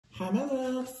Hi, my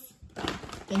loves.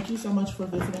 Thank you so much for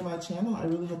visiting my channel. I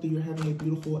really hope that you're having a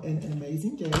beautiful and an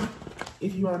amazing day.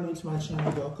 If you are new to my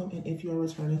channel, welcome. And if you are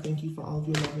returning, thank you for all of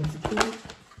your love and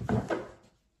support.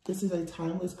 This is a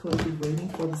timeless collective reading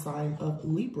for the sign of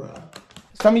Libra.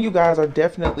 Some of you guys are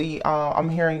definitely, I'm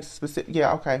hearing specific,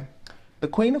 yeah, okay. The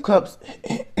Queen of Cups,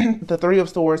 the Three of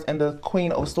Swords, and the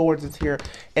Queen of Swords is here,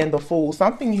 and the Fool.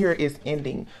 Something here is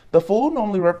ending. The Fool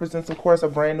normally represents, of course, a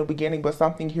brand new beginning, but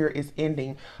something here is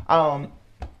ending.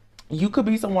 You could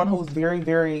be someone who's very,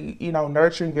 very,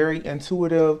 nurturing, very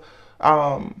intuitive,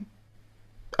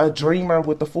 a dreamer,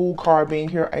 with the Fool card being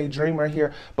here, a dreamer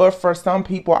here. But for some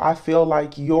people, I feel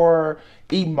like your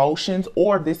emotions,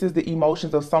 or this is the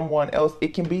emotions of someone else,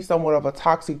 it can be somewhat of a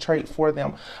toxic trait for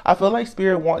them. I feel like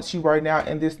Spirit wants you right now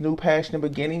in this new passionate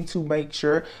beginning to make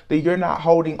sure that you're not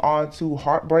holding on to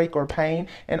heartbreak or pain,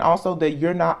 and also that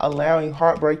you're not allowing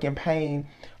heartbreak and pain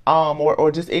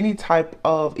or just any type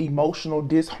of emotional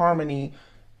disharmony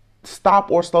stop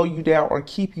or slow you down or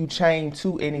keep you chained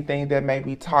to anything that may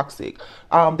be toxic.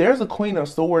 There's a Queen of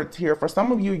Swords here. For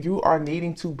some of you, you are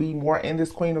needing to be more in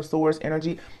this Queen of Swords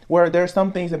energy, where there's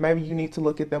some things that maybe you need to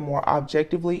look at them more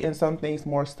objectively and some things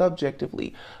more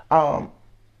subjectively.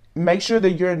 Make sure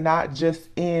that you're not just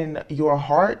in your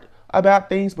heart about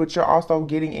things, but you're also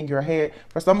getting in your head.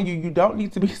 For some of you, you don't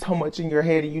need to be so much in your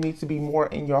head, and you need to be more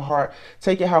in your heart.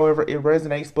 Take it however it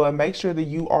resonates, but make sure that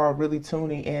you are really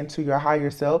tuning into your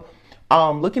higher self,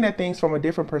 looking at things from a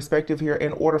different perspective here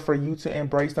in order for you to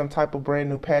embrace some type of brand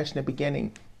new passionate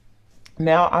beginning.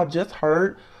 Now, I've just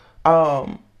heard,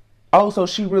 oh, so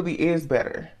she really is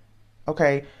better.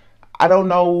 Okay. I don't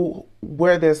know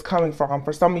where this coming from.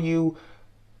 For some of you,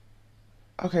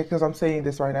 okay, because I'm saying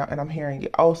this right now and I'm hearing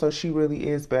it. Oh, so she really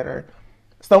is better.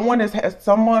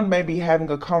 Someone may be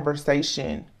having a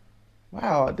conversation.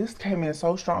 Wow, this came in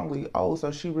so strongly. Oh,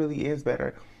 so she really is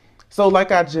better. So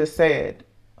like I just said,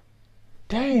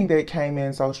 dang, that came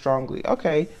in so strongly.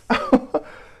 Okay.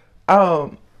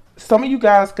 Some of you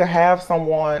guys could have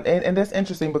someone, and that's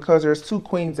interesting because there's two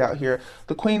queens out here,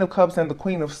 the Queen of Cups and the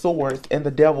Queen of Swords and the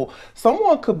Devil.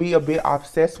 Someone could be a bit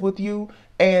obsessed with you,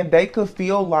 and they could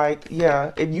feel like,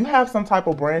 yeah, if you have some type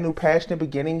of brand new passionate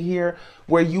beginning here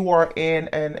where you are in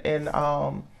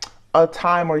a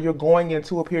time, or you're going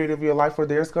into a period of your life where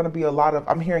there's going to be a lot of,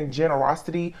 I'm hearing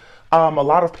generosity. A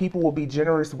lot of people will be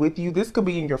generous with you. This could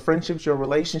be in your friendships, your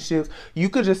relationships. You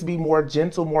could just be more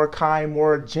gentle, more kind,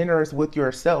 more generous with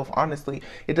yourself. Honestly,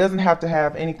 it doesn't have to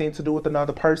have anything to do with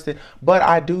another person, but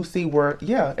I do see where,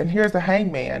 yeah, and here's the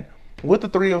Hangman with the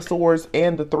Three of Swords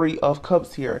and the Three of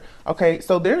Cups here. Okay,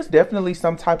 so there's definitely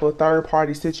some type of third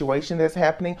party situation that's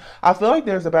happening. I feel like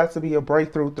there's about to be a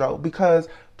breakthrough though, because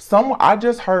I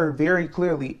just heard very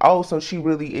clearly, oh, so she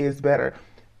really is better.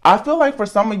 I feel like for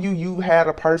some of you, you had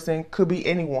a person, could be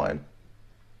anyone,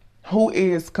 who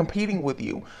is competing with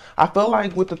you. I feel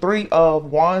like with the Three of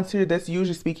Wands here, that's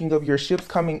usually speaking of your ships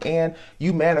coming in,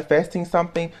 you manifesting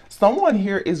something. Someone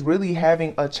here is really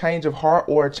having a change of heart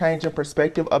or a change in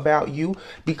perspective about you,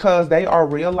 because they are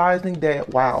realizing that,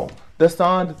 wow, the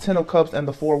Sun, the Ten of Cups, and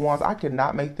the Four of Wands, I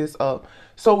cannot make this up.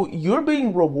 So you're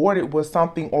being rewarded with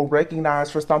something or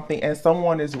recognized for something, and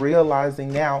someone is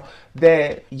realizing now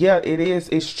that, yeah,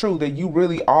 it's true that you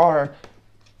really are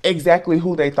exactly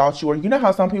who they thought you were. You know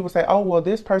how some people say, oh, well,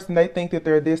 this person, they think that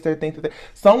they're this, they think that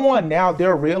someone now,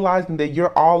 they're realizing that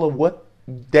you're all of what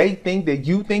they think that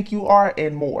you think you are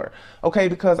and more. Okay,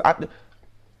 because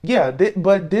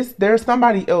there's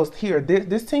somebody else here.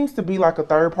 This seems to be like a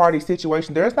third party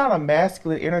situation. There's not a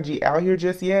masculine energy out here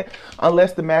just yet,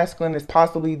 unless the masculine is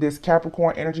possibly this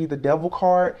Capricorn energy, the Devil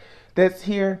card that's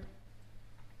here.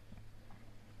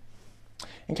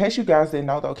 In case you guys didn't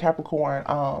know though,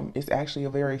 Capricorn is actually a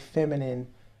very feminine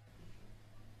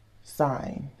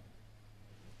sign.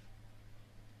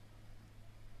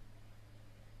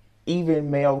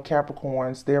 Even male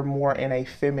Capricorns, they're more in a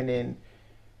feminine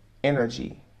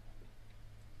energy.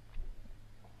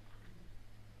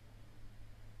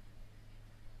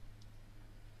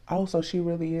 Oh, so she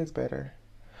really is better.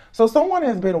 So someone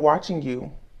has been watching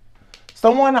you.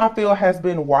 Someone, I feel, has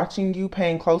been watching you,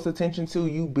 paying close attention to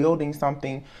you building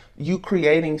something, you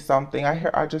creating something.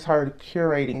 I just heard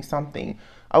curating something.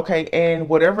 Okay, and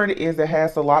whatever it is that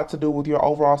has a lot to do with your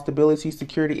overall stability,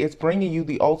 security, it's bringing you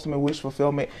the ultimate wish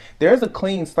fulfillment. There's a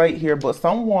clean slate here, but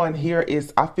someone here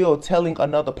is, I feel, telling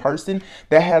another person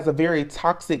that has a very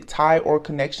toxic tie or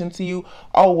connection to you,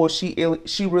 oh, well, she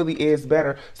really is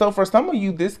better. So for some of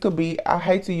you, this could be, I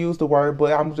hate to use the word,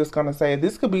 but I'm just going to say it,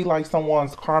 this could be like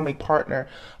someone's karmic partner.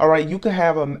 All right, you could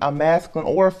have a masculine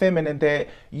or a feminine that,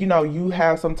 you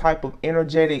have some type of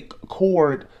energetic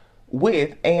cord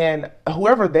with, and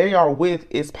whoever they are with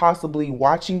is possibly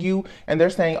watching you, and they're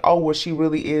saying, oh well, she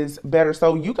really is better.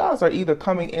 So you guys are either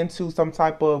coming into some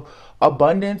type of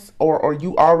abundance, or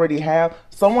you already have.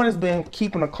 Someone has been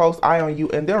keeping a close eye on you,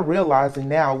 and they're realizing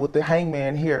now with the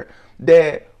hangman here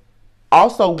that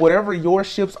also whatever your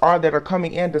shifts are that are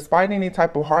coming in, despite any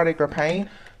type of heartache or pain,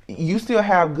 you still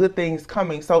have good things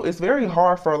coming. So it's very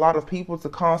hard for a lot of people to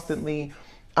constantly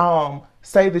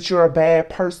say that you're a bad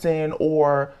person,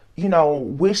 or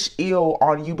wish ill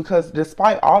on you, because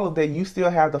despite all of that, you still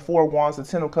have the Four of Wands, the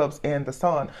Ten of Cups, and the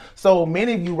Sun. So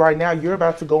many of you right now, you're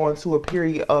about to go into a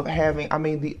period of having,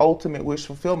 the ultimate wish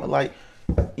fulfillment. Like,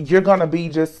 you're gonna be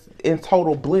just in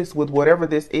total bliss with whatever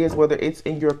this is, whether it's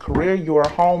in your career, your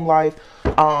home life,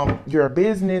 your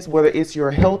business, whether it's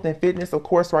your health and fitness. Of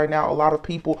course, right now, a lot of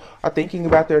people are thinking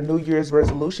about their New Year's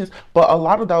resolutions, but a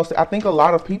lot of those, I think a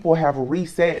lot of people have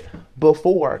reset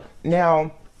before.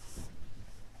 Now,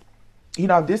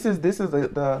 this is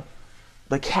the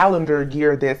calendar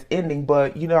year that's ending,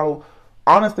 but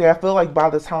honestly, I feel like by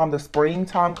the time the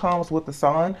springtime comes with the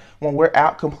sun, when we're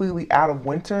out completely out of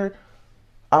winter,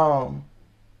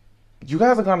 you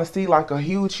guys are gonna see like a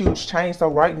huge change. So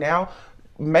right now,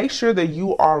 make sure that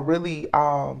you are really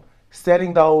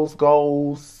setting those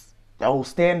goals, those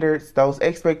standards, those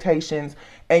expectations,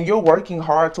 and you're working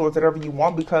hard towards whatever you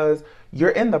want, because you're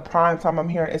in the prime time. I'm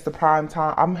hearing it's the prime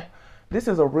time. This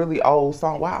is a really old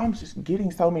song. Wow, I'm just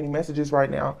getting so many messages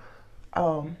right now.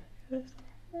 Um,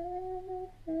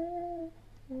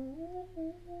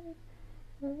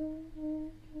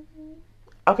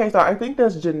 okay, so I think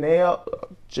that's Janelle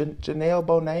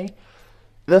Bonet.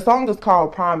 The song is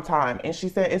called Prime Time, and she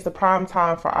said it's the prime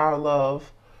time for our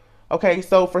love. Okay,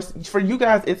 so for you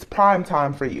guys, it's prime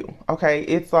time for you. Okay,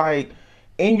 it's like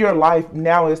in your life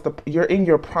now, you're in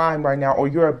your prime right now, or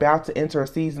you're about to enter a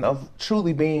season of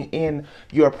truly being in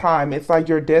your prime. It's like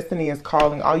your destiny is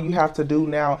calling. All you have to do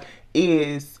now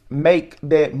is make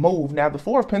that move. Now, the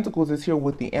Four of Pentacles is here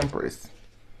with the Empress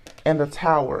and the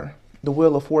Tower, the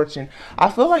Wheel of Fortune. I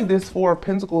feel like this Four of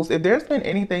Pentacles, if there's been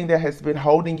anything that has been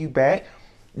holding you back,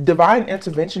 divine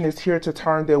intervention is here to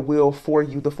turn their wheel for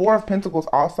you. The Four of Pentacles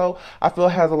also, I feel,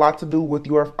 has a lot to do with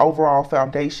your overall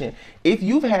foundation. If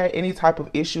you've had any type of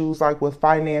issues like with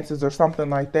finances or something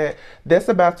like that, that's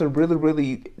about to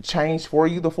really change for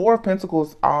you. The Four of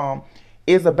Pentacles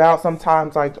is about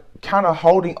sometimes like kind of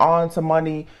holding on to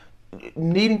money,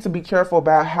 needing to be careful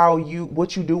about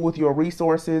what you do with your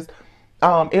resources.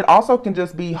 It also can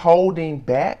just be holding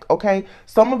back. Okay,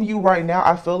 some of you right now,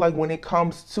 I feel like when it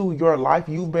comes to your life,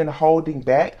 you've been holding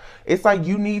back. It's like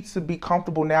you need to be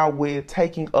comfortable now with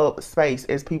taking up space,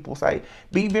 as people say.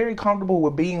 Be very comfortable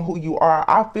with being who you are.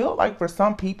 I feel like for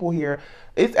some people here,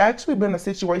 it's actually been a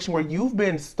situation where you've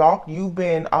been stalked. You've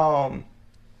been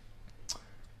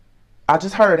I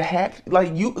just heard hack.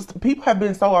 Like, people have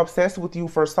been so obsessed with you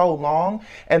for so long,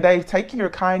 and they've taken your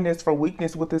kindness for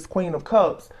weakness with this Queen of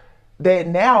Cups, that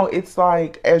now it's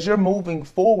like, as you're moving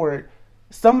forward,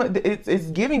 it's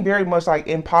giving very much like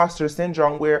imposter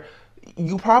syndrome, where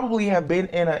you probably have been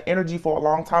in an energy for a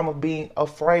long time of being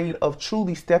afraid of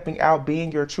truly stepping out,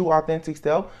 being your true authentic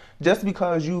self, just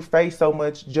because you face so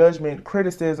much judgment,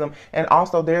 criticism, and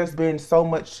also there's been so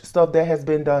much stuff that has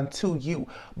been done to you.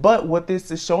 But what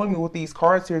this is showing me with these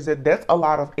cards here is that that's a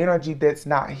lot of energy that's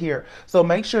not here. So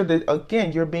make sure that,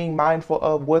 again, you're being mindful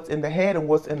of what's in the head and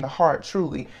what's in the heart,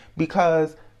 truly,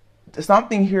 because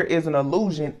something here is an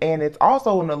illusion, and it's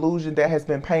also an illusion that has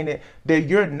been painted that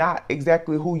you're not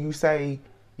exactly who you say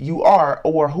you are,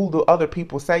 or who the other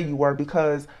people say you were,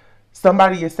 because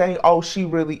somebody is saying, oh, she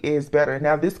really is better.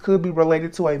 Now, this could be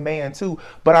related to a man too,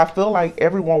 but I feel like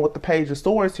everyone with the Page of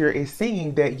Swords here is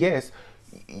seeing that, yes,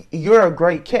 you're a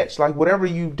great catch. Like, whatever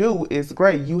you do is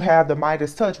great. You have the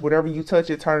Midas touch. Whatever you touch,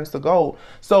 it turns to gold.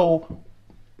 So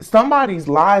somebody's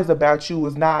lies about you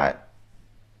is not,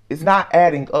 it's not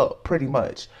adding up, pretty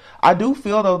much. I do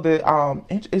feel though that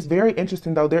it's very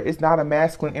interesting though, there is not a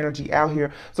masculine energy out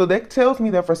here. So that tells me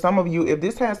that for some of you, if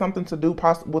this has something to do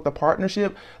with a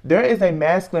partnership, there is a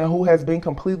masculine who has been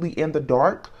completely in the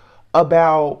dark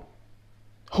about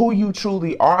who you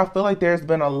truly are. I feel like there's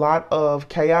been a lot of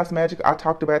chaos magic. I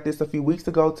talked about this a few weeks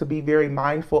ago, to be very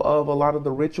mindful of a lot of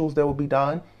the rituals that will be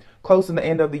done close to the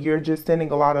end of the year, just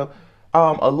sending a lot of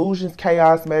illusions,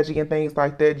 chaos magic, and things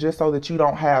like that, just so that you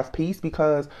don't have peace,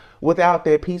 because without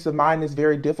that peace of mind, it's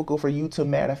very difficult for you to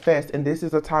manifest. And this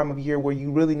is a time of year where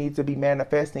you really need to be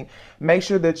manifesting. Make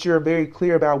sure that you're very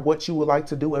clear about what you would like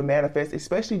to do and manifest,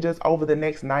 especially just over the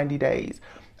next 90 days.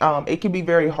 It can be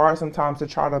very hard sometimes to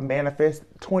try to manifest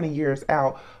 20 years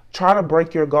out. Try to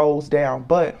break your goals down,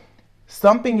 but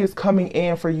something is coming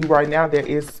in for you right now that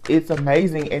it's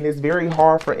amazing, and it's very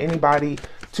hard for anybody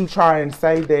to try and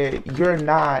say that you're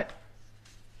not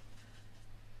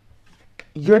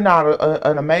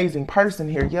an amazing person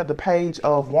here. Yeah, the Page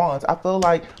of Wands. I feel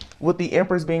like with the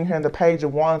Empress being here and the Page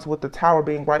of Wands with the Tower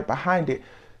being right behind it,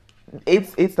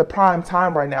 it's the prime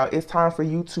time right now. It's time for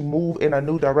you to move in a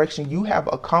new direction. You have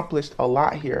accomplished a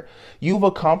lot here. You've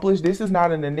accomplished, this is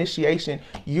not an initiation.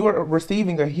 You're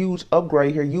receiving a huge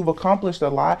upgrade here. You've accomplished a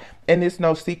lot, and it's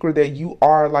no secret that you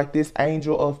are like this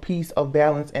angel of peace, of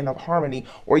balance, and of harmony,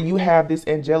 or you have this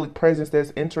angelic presence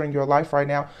that's entering your life right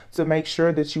now to make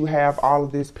sure that you have all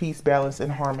of this peace, balance,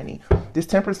 and harmony. This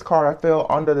Temperance card, I fell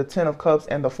under the Ten of Cups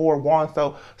and the Four of Wands.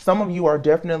 So some of you are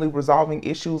definitely resolving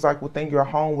issues like within your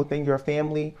home, within your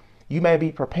family. You may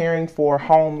be preparing for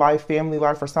home life, family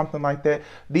life, or something like that.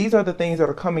 These are the things that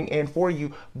are coming in for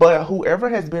you. But whoever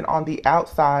has been on the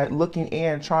outside looking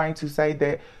in, trying to say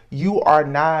that you are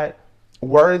not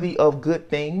worthy of good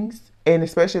things, and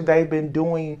especially if they've been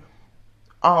doing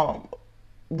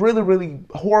really, really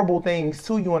horrible things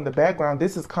to you in the background,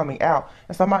 this is coming out.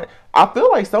 And somebody, I feel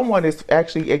like someone is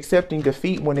actually accepting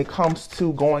defeat when it comes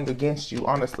to going against you,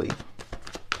 honestly.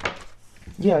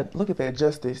 Yeah, look at that,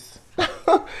 Justice.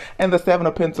 And the Seven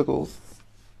of Pentacles.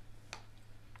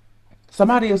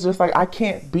 Somebody is just like, I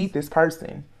can't beat this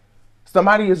person.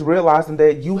 Somebody is realizing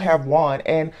that you have won.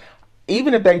 And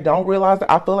even if they don't realize it,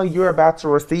 I feel like you're about to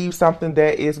receive something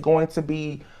that is going to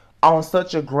be on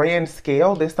such a grand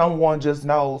scale that someone just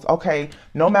knows, okay,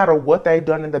 no matter what they've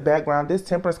done in the background, this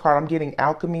Temperance card, I'm getting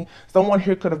alchemy. Someone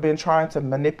here could have been trying to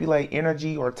manipulate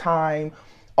energy or time,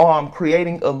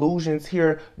 creating illusions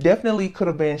here. Definitely could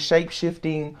have been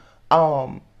shape-shifting,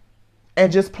 and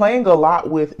just playing a lot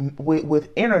with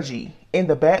energy in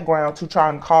the background to try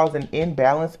and cause an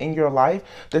imbalance in your life.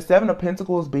 The Seven of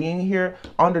Pentacles being here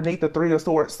underneath the Three of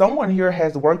Swords. Someone here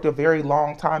has worked a very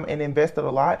long time and invested a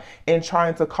lot in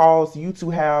trying to cause you to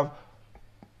have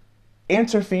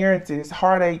interferences,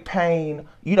 heartache, pain,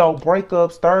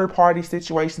 breakups, third party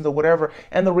situations or whatever.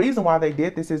 And the reason why they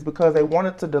did this is because they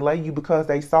wanted to delay you, because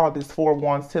they saw this Four of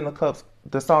Wands, Ten of Cups,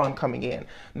 the Sun coming in.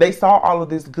 They saw all of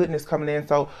this goodness coming in.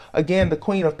 So again, the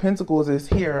Queen of Pentacles is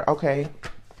here. Okay.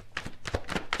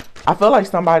 I feel like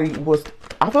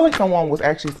someone was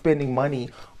actually spending money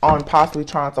on possibly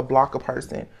trying to block a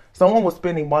person. Someone was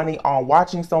spending money on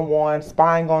watching someone,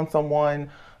 spying on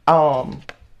someone,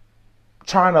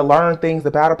 trying to learn things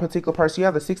about a particular person. You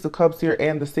have the Six of Cups here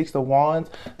and the Six of Wands.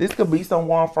 This could be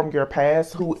someone from your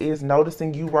past who is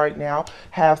noticing you right now,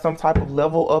 have some type of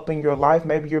level up in your life.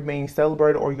 Maybe you're being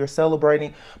celebrated or you're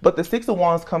celebrating. But the Six of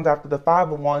Wands comes after the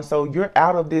Five of Wands. So you're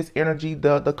out of this energy,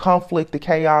 the conflict, the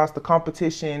chaos, the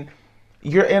competition.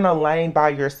 You're in a lane by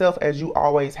yourself, as you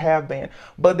always have been.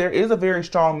 But there is a very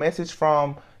strong message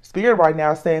from Spirit right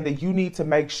now saying that you need to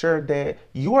make sure that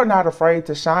you are not afraid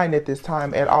to shine at this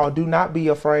time at all. Do not be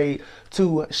afraid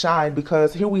to shine,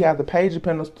 because here we have the Page of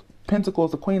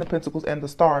Pentacles, the Queen of Pentacles, and the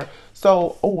Star.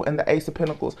 So, and the Ace of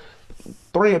Pentacles,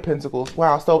 Three of Pentacles.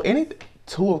 Wow. So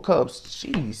Two of Cups,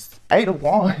 jeez, Eight of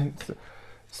Wands.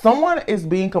 Someone is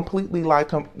being completely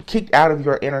kicked out of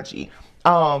your energy.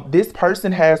 This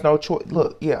person has no choice.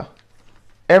 Look, yeah.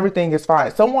 Everything is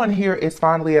fine. Someone here is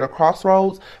finally at a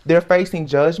crossroads. They're facing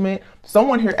judgment.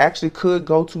 Someone here actually could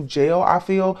go to jail, I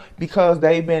feel, because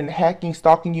they've been hacking,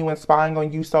 stalking you, and spying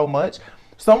on you so much.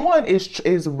 Someone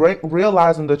is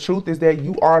realizing the truth is that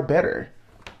you are better.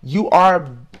 You are,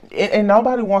 and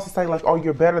nobody wants to say like, oh,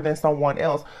 you're better than someone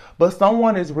else. But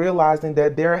someone is realizing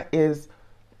that there is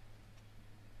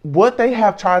what they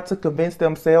have tried to convince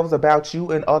themselves about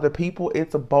you and other people.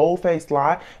 It's a bold-faced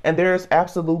lie, and there's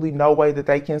absolutely no way that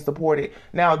they can support it.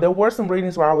 Now, there were some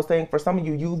readings where I was saying for some of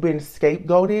you, you've been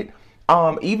scapegoated,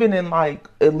 even in like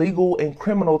illegal and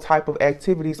criminal type of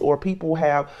activities, or people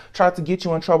have tried to get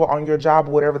you in trouble on your job,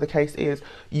 whatever the case is.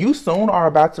 You soon are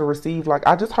about to receive, like,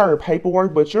 I just heard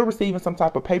paperwork, but you're receiving some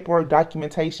type of paperwork,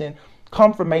 documentation,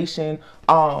 confirmation.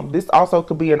 This also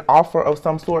could be an offer of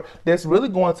some sort that's really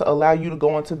going to allow you to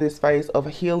go into this phase of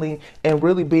healing and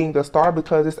really being the star,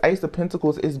 because this Ace of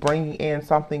Pentacles is bringing in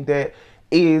something that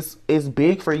is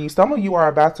big for you. Some of you are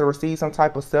about to receive some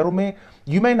type of settlement.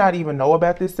 You may not even know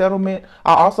about this settlement.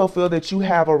 I also feel that you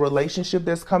have a relationship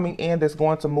that's coming in that's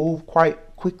going to move quite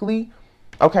quickly.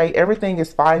 Okay, everything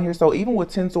is fine here. So even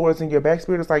with 10 swords in your back,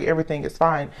 Spirit, it's like everything is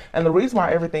fine. And the reason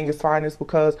why everything is fine is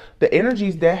because the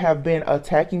energies that have been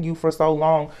attacking you for so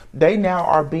long, they now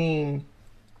are being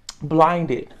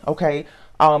blinded. Okay.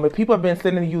 If people have been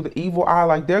sending you the evil eye,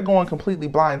 like, they're going completely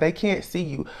blind. They can't see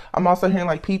you. I'm also hearing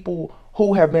like people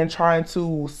who have been trying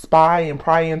to spy and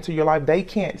pry into your life, they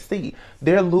can't see.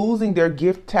 They're losing their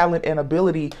gift, talent, and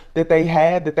ability that they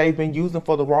had, that they've been using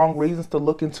for the wrong reasons, to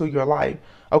look into your life.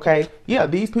 Okay, yeah,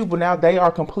 these people now, they are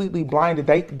completely blinded.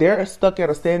 They're stuck at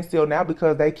a standstill now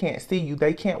because they can't see you,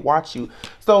 they can't watch you.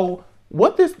 So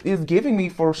what this is giving me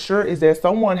for sure is that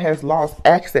someone has lost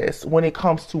access when it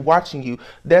comes to watching you.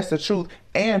 That's the truth.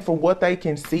 And from what they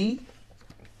can see,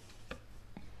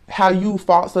 how you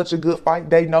fought such a good fight,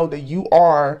 they know that you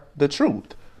are the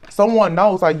truth. Someone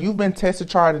knows, like, you've been tested,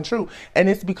 tried, and true, and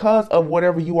it's because of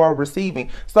whatever you are receiving.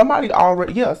 Somebody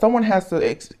already, yeah, someone has to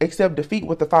accept defeat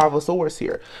with the Five of Swords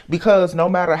here, because no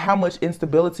matter how much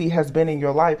instability has been in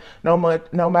your life, no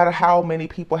matter how many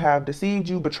people have deceived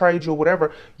you, betrayed you, or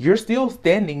whatever, you're still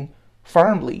standing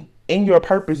firmly in your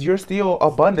purpose. You're still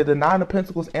abundant. The Nine of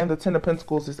Pentacles and the Ten of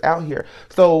Pentacles is out here.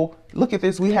 So look at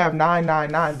this. We have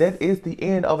 999. That is the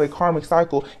end of a karmic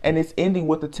cycle, and it's ending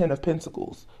with the Ten of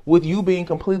Pentacles, with you being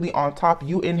completely on top,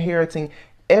 you inheriting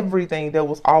everything that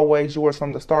was always yours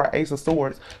from the start. Ace of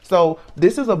Swords. So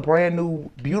this is a brand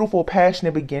new, beautiful,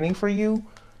 passionate beginning for you.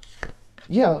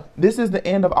 Yeah, this is the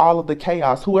end of all of the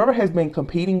chaos. Whoever has been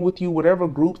competing with you, whatever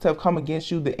groups have come against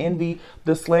you, the envy,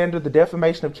 the slander, the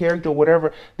defamation of character,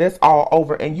 whatever, that's all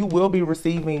over. And you will be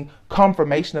receiving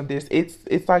confirmation of this.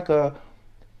 It's like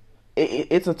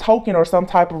it's a token or some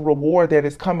type of reward that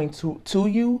is coming to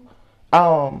you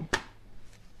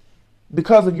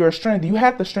because of your strength. You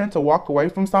had the strength to walk away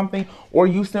from something, or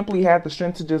you simply had the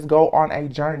strength to just go on a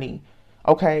journey.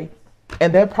 Okay.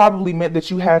 And that probably meant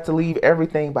that you had to leave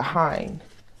everything behind.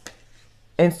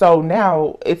 And so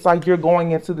now it's like you're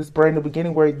going into this brand new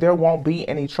beginning where there won't be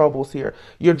any troubles here.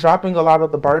 You're dropping a lot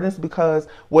of the burdens, because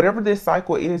whatever this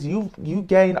cycle is, you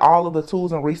gain all of the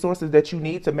tools and resources that you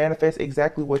need to manifest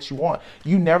exactly what you want.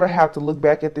 You never have to look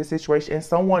back at this situation. And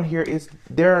someone here is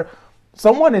there.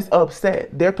 Someone is upset.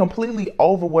 They're completely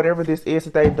over whatever this is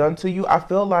that they've done to you. I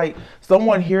feel like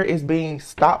someone here is being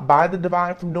stopped by the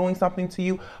divine from doing something to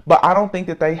you, but I don't think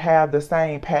that they have the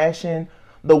same passion,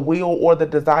 the will, or the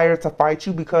desire to fight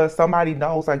you, because somebody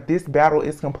knows, like, this battle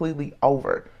is completely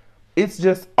over. It's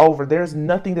just over. There's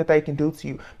nothing that they can do to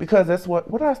you, because that's what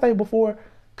did I say before?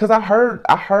 Because I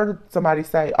heard somebody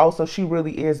say, oh, so she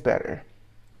really is better.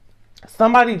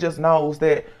 Somebody just knows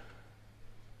that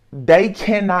they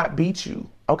cannot beat you.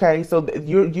 Okay, so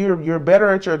you're better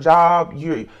at your job.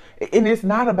 And it's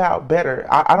not about better.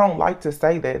 I don't like to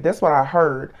say that. That's what I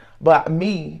heard. But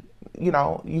me, you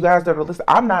know, you guys that are listening,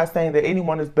 I'm not saying that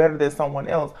anyone is better than someone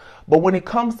else. But when it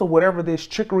comes to whatever this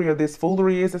trickery or this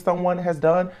foolery is that someone has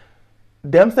done,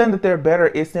 them saying that they're better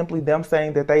is simply them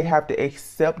saying that they have to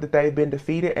accept that they've been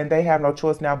defeated, and they have no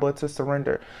choice now but to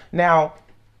surrender. Now,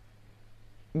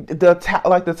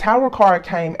 the Tower card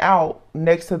came out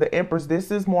next to the Empress.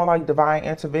 This is more like divine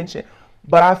intervention,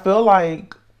 but I feel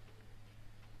like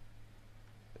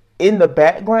in the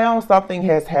background something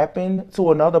has happened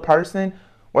to another person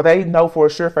where they know for a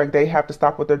sure fact they have to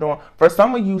stop what they're doing. For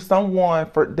some of you,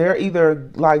 they're either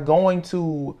like going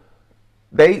to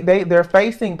they're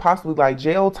facing possibly like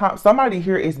jail time. Somebody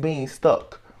here is being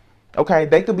stuck. Okay,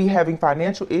 they could be having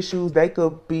financial issues. They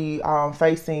could be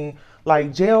facing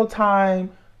like jail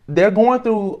time. They're going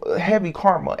through heavy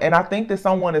karma. And I think that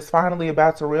someone is finally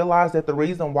about to realize that the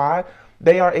reason why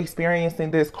they are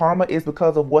experiencing this karma is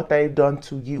because of what they've done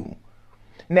to you.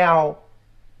 Now,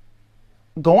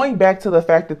 going back to the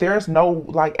fact that there's no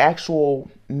like actual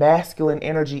masculine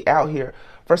energy out here.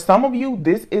 For some of you,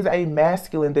 this is a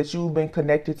masculine that you've been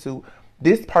connected to.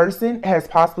 This person has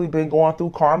possibly been going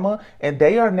through karma, and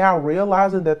they are now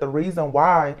realizing that the reason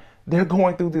why they're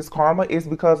going through this karma is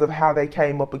because of how they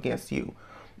came up against you.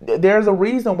 There's a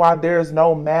reason why there's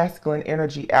no masculine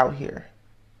energy out here.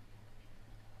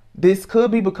 This could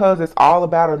be because it's all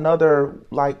about another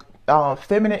like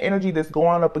feminine energy that's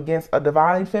going up against a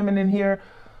divine feminine here.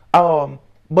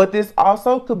 But this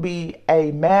also could be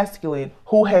a masculine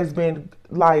who has been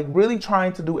like really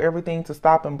trying to do everything to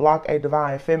stop and block a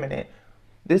divine feminine.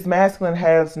 This masculine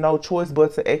has no choice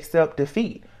but to accept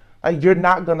defeat. Like, you're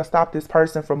not going to stop this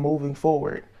person from moving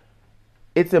forward.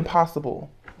 It's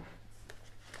impossible.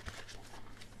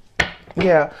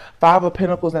 Yeah, Five of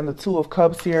Pentacles and the Two of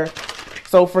Cups here.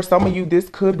 So for some of you, this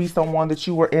could be someone that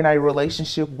you were in a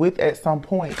relationship with at some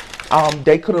point.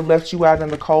 They could have left you out in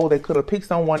the cold. They could have picked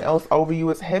someone else over you.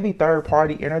 It's heavy third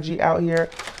party energy out here.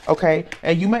 Okay.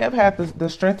 And you may have had the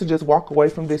strength to just walk away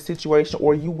from this situation,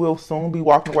 or you will soon be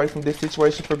walking away from this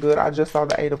situation for good. I just saw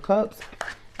the Eight of Cups.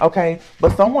 Okay.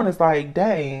 But someone is like,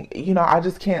 dang, you know, I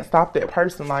just can't stop that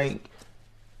person. Like,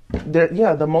 There,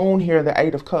 yeah, the moon here, the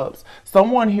Eight of Cups.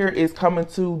 Someone here is coming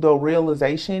to the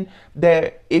realization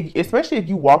that, if, especially if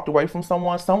you walked away from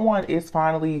someone, someone is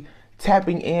finally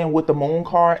tapping in with the moon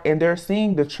card, and they're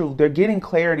seeing the truth. They're getting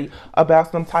clarity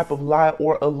about some type of lie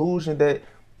or illusion that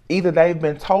either they've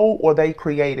been told or they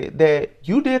created, that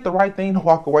you did the right thing to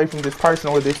walk away from this person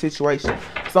or this situation.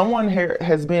 Someone here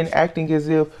has been acting as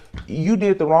if you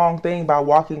did the wrong thing by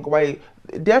walking away.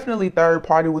 Definitely third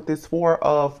party with this Four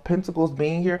of Pentacles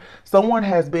being here. Someone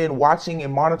has been watching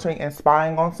and monitoring and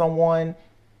spying on someone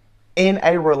in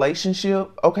a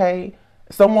relationship, okay?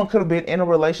 Someone could have been in a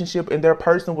relationship and their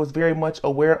person was very much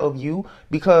aware of you,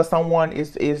 because someone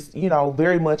is you know,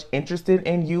 very much interested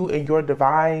in you and your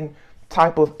divine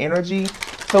type of energy.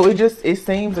 So it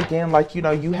seems again like, you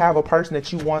know, you have a person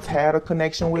that you once had a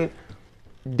connection with.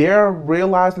 They're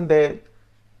realizing that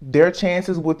their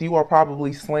chances with you are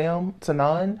probably slim to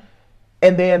none.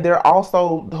 And then they're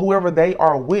also, whoever they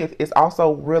are with is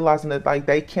also realizing that like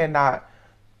they cannot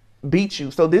beat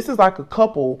you. So this is like a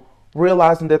couple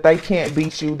realizing that they can't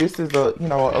beat you. This is a, you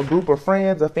know, a group of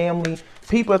friends, a family,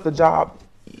 people at the job.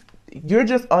 You're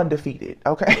just undefeated,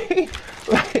 okay?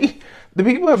 Like, the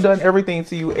people have done everything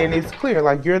to you, and it's clear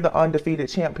like you're the undefeated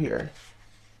champ here.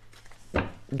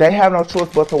 They have no choice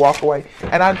but to walk away.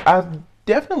 And I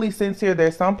definitely sense here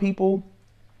there's some people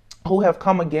who have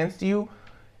come against you.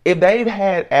 If they've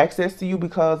had access to you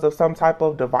because of some type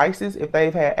of devices, if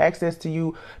they've had access to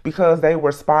you because they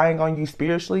were spying on you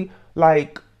spiritually,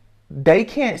 like they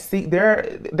can't see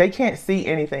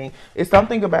anything. It's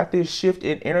something about this shift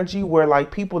in energy where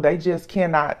like people, they just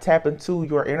cannot tap into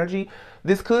your energy.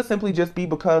 This could simply just be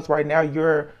because right now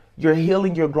you're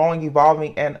healing, you're growing,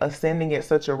 evolving, and ascending at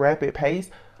such a rapid pace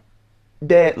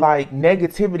that like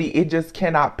negativity, it just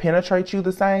cannot penetrate you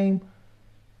the same.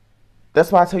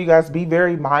 That's why I tell you guys, be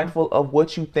very mindful of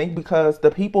what you think, because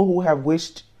the people who have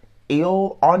wished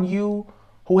ill on you,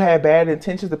 who had bad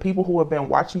intentions, the people who have been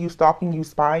watching you, stalking you,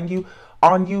 spying you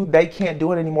on you, they can't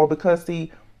do it anymore. Because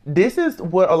see, this is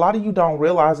what a lot of you don't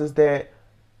realize, is that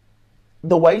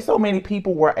the way so many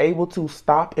people were able to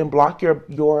stop and block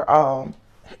your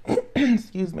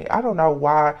excuse me, I don't know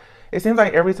why. It seems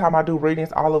like every time I do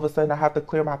readings, all of a sudden I have to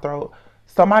clear my throat.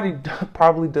 Somebody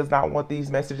probably does not want these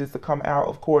messages to come out,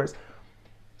 of course.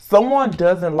 Someone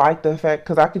doesn't like the fact,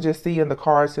 because I could just see in the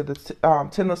cards here, the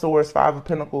Ten of Swords, Five of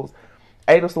Pentacles,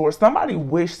 Eight of Swords. Somebody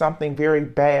wished something very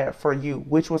bad for you,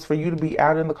 which was for you to be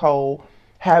out in the cold,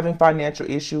 having financial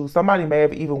issues. Somebody may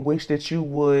have even wished that you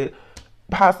would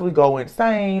possibly go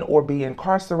insane or be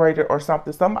incarcerated or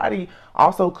something. Somebody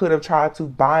also could have tried to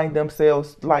bind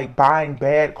themselves, like bind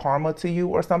bad karma to you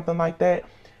or something like that.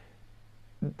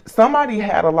 Somebody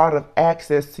had a lot of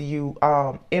access to you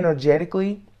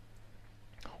energetically,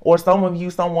 or some of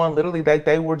you, someone literally that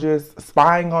they were just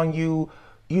spying on you.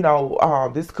 You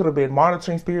know, this could have been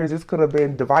monitoring spirits. This could have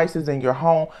been devices in your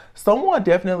home. Someone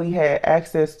definitely had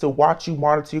access to watch you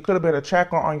monitor. You could have been a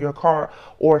tracker on your car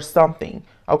or something.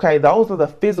 Okay, those are the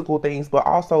physical things, but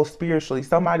also spiritually,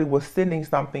 somebody was sending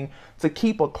something to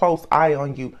keep a close eye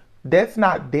on you. That's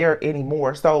not there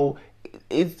anymore. So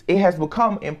it has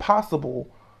become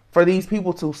impossible for these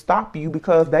people to stop you,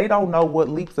 because they don't know what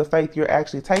leaps of faith you're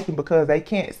actually taking, because they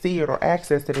can't see it or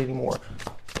access it anymore.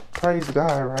 Praise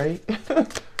God, right?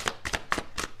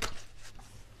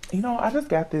 You know, I just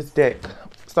got this deck.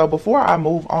 So before I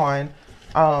move on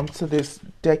to this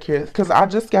deck here, because I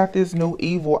just got this new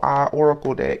Evil Eye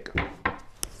Oracle deck.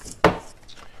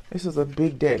 This is a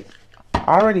big deck.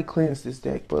 I already cleansed this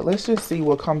deck, but let's just see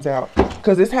what comes out,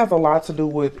 because this has a lot to do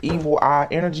with evil eye,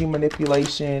 energy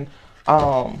manipulation,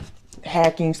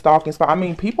 hacking, stalking, spy. I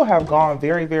mean, people have gone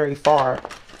very, very far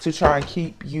to try and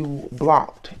keep you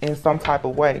blocked in some type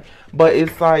of way. But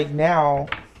it's like now,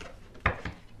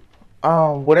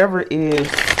 whatever is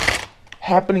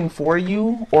happening for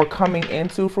you or coming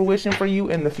into fruition for you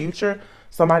in the future,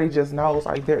 somebody just knows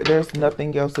like there's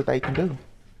nothing else that they can do.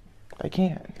 They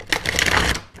can't.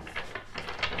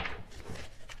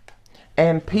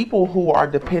 And people who are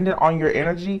dependent on your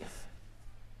energy,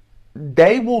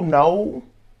 they will know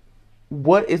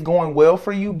what is going well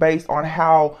for you based on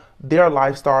how their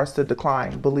life starts to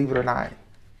decline, believe it or not.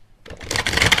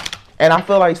 And I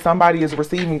feel like somebody is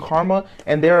receiving karma,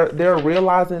 and they're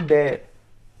realizing that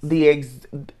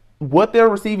what they're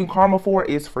receiving karma for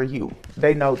is for you.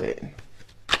 They know that.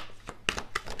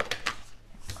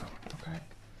 Okay.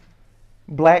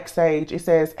 Black Sage, it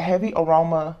says heavy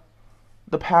aroma,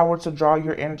 the power to draw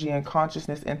your energy and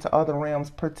consciousness into other realms,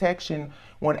 protection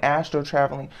when astral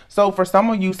traveling. So for some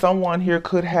of you, someone here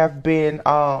could have been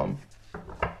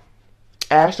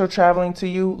astral traveling to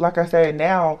you. Like I said,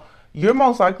 now you're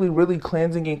most likely really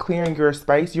cleansing and clearing your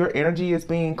space. Your energy is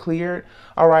being cleared.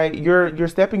 All right. You're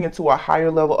stepping into a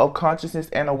higher level of consciousness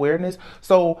and awareness.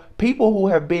 So people who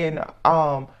have been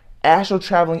astral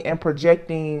traveling and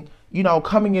projecting,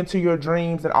 coming into your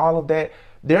dreams and all of that,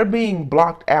 they're being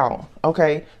blocked out.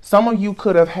 Okay. Some of you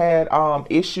could have had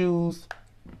issues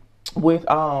with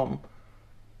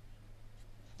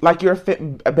like you're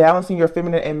balancing your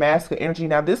feminine and masculine energy.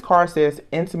 Now, this card says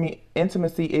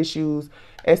intimacy issues,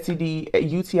 STD,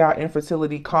 UTI,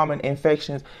 infertility, common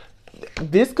infections.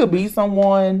 This could be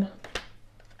someone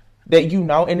that you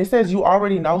know, and it says you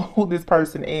already know who this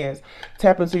person is.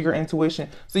 Tap into your intuition.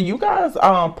 So you guys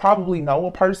probably know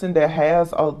a person that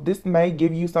has this may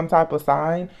give you some type of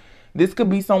sign. This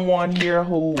could be someone here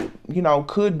who,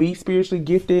 could be spiritually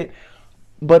gifted,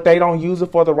 but they don't use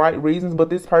it for the right reasons. But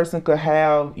this person could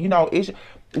have, issues.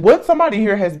 What somebody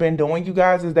here has been doing, you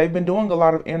guys, is they've been doing a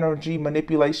lot of energy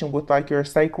manipulation with like your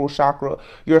sacral chakra,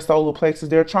 your solar plexus.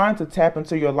 They're trying to tap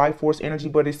into your life force energy,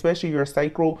 but especially your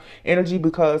sacral energy,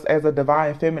 because as a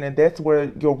divine feminine, that's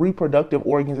where your reproductive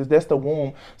organs is. That's the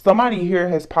womb. Somebody here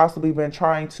has possibly been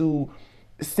trying to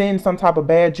send some type of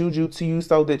bad juju to you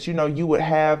so that you would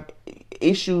have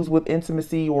issues with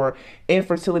intimacy or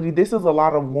infertility. This is a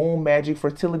lot of womb magic,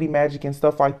 fertility magic, and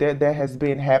stuff like that that has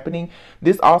been happening.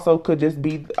 This also could just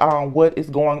be what is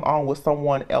going on with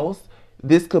someone else.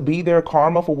 This could be their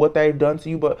karma for what they've done to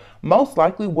you, but most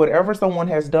likely whatever someone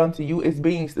has done to you is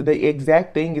being the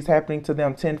exact thing is happening to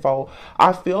them tenfold.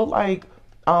 I feel like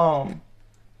I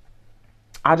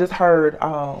just heard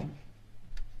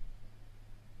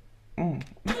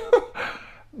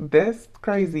that's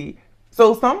crazy.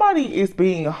 So somebody is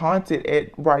being haunted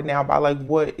at right now by like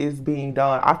what is being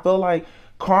done. I feel like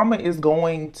karma is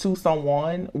going to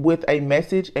someone with a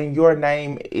message, and your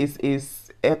name is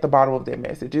at the bottom of that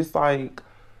message. It's like,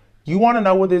 you want to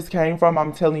know where this came from?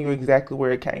 I'm telling you exactly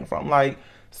where it came from. Like,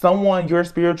 someone, your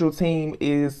spiritual team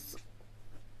is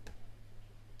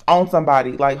on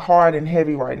somebody like hard and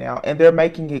heavy right now, and they're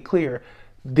making it clear.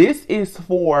 This is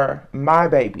for my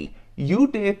baby. You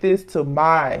did this to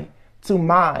mine.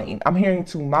 I'm hearing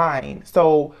to mine.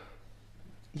 So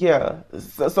yeah.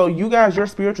 So you guys, your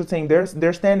spiritual team,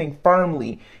 they're standing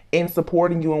firmly in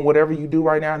supporting you in whatever you do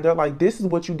right now. And they're like, this is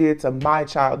what you did to my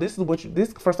child. This is what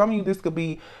this for some of you, this could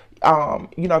be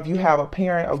if you have a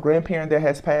parent, a grandparent that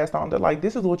has passed on, they're like,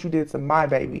 this is what you did to my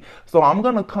baby. So I'm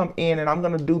gonna come in and I'm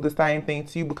gonna do the same thing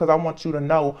to you, because I want you to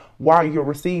know why you're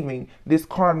receiving this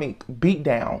karmic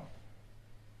beatdown.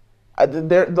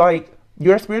 They're like,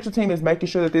 your spiritual team is making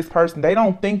sure that this person, they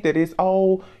don't think that it's,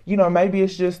 maybe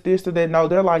it's just this or that. No,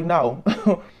 they're like, no,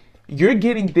 you're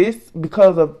getting this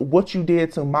because of what you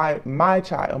did to my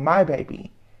child, my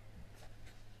baby.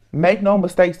 Make no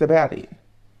mistakes about it.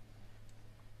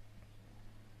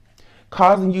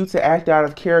 Causing you to act out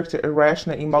of character,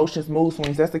 irrational emotions, mood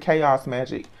swings. That's the chaos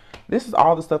magic. This is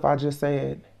all the stuff I just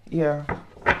said. Yeah.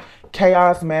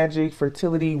 Chaos magic,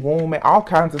 fertility, womb, all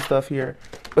kinds of stuff here.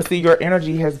 But see, your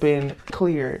energy has been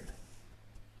cleared.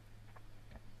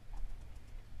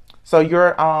 So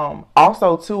you're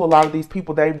also too, a lot of these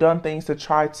people, they've done things to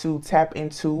try to tap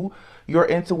into your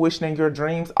intuition and your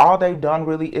dreams. All they've done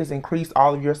really is increase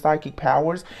all of your psychic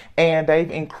powers, and they've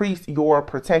increased your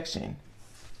protection.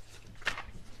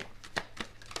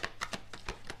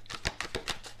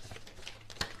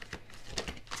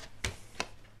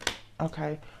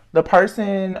 Okay. The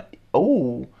person,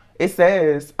 oh, it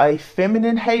says a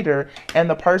feminine hater, and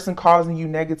the person causing you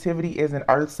negativity is an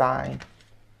earth sign.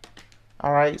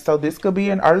 All right. So this could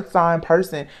be an earth sign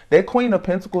person. That Queen of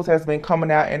Pentacles has been coming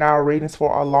out in our readings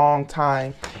for a long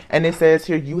time. And it says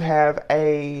here, you have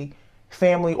a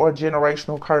family or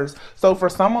generational curse. So for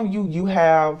some of you, you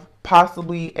have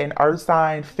possibly an earth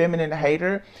sign feminine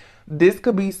hater. This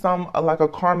could be like a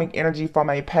karmic energy from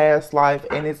a past life,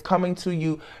 and it's coming to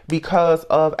you because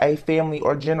of a family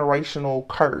or generational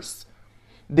curse.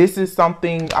 This is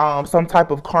something, some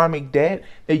type of karmic debt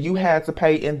that you had to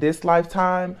pay in this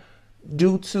lifetime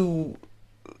due to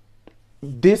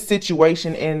this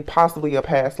situation in possibly a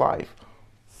past life.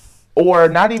 Or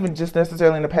not even just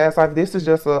necessarily in the past life. This is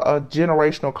just a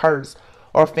generational curse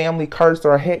or family curse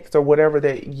or hex or whatever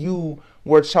that you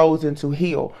were chosen to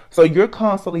heal. So you're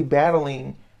constantly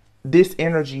battling this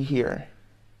energy here.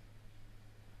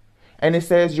 And it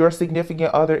says your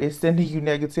significant other is sending you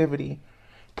negativity.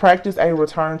 Practice a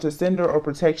return to sender or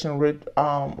protection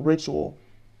ritual.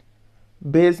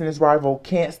 Business rival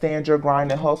can't stand your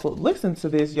grind and hustle. Listen to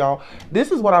this, y'all.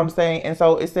 This is what I'm saying. And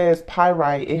so it says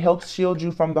pyrite. It helps shield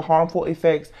you from the harmful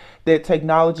effects that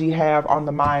technology have on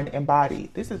the mind and body.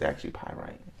 This is actually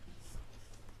pyrite.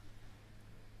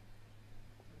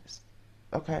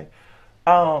 Okay.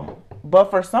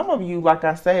 But for some of you, like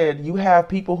I said, you have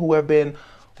people who have been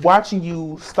watching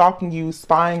you, stalking you,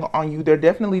 spying on you. They're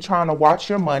definitely trying to watch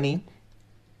your money.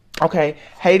 Okay,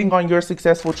 hating on your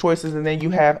successful choices, and then you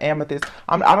have amethyst.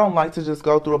 I don't like to just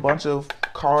go through a bunch of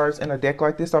cards in a deck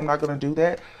like this, so I'm not going to do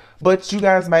that. But you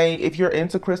guys may, if you're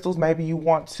into crystals, maybe you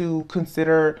want to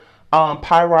consider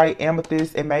pyrite,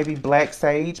 amethyst, and maybe black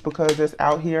sage because it's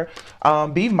out here.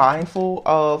 Be mindful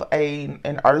of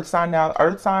an earth sign. Now,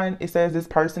 earth sign, it says this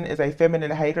person is a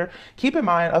feminine hater. Keep in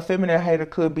mind, a feminine hater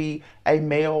could be a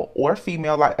male or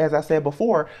female. Like as I said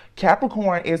before,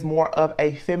 Capricorn is more of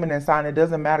a feminine sign. It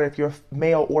doesn't matter if you're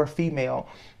male or female.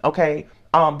 Okay,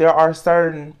 there are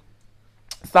certain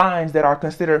signs that are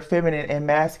considered feminine and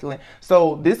masculine.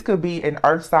 So this could be an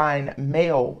earth sign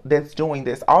male that's doing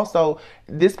this. Also,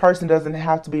 this person doesn't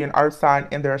have to be an earth sign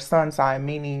in their sun sign,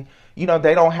 meaning, you know,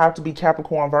 they don't have to be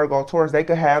Capricorn, Virgo, Taurus. They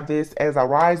could have this as a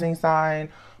rising sign,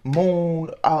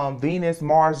 moon, Venus,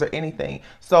 Mars, or anything.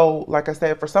 So like I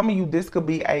said, for some of you, this could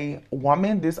be a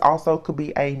woman. This also could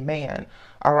be a man.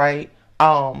 All right.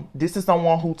 This is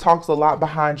someone who talks a lot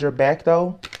behind your back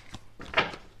though.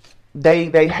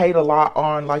 They hate a lot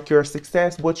on like your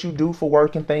success, what you do for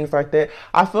work and things like that.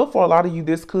 I feel for a lot of you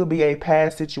this could be a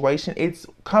past situation. It's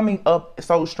coming up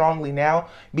so strongly now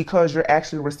because you're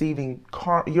actually receiving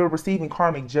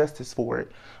karmic justice for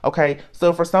it. Okay,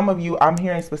 so for some of you, I'm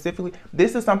hearing specifically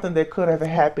this is something that could have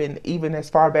happened even as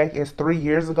far back as 3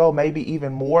 years ago, maybe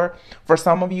even more. For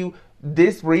some of you,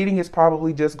 this reading is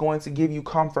probably just going to give you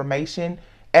confirmation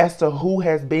as to who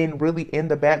has been really in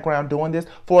the background doing this.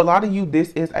 For a lot of you,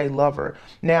 this is a lover.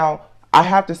 Now, I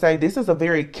have to say, this is a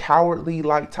very cowardly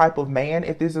like type of man.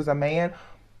 If this is a man,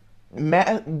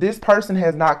 this person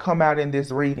has not come out in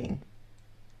this reading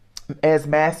as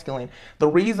masculine. The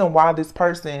reason why this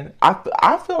person,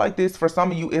 I feel like this for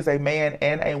some of you is a man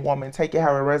and a woman. Take it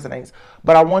how it resonates.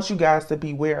 But I want you guys to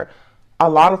beware. A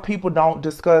lot of people don't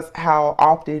discuss how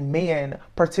often men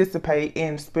participate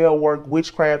in spell work,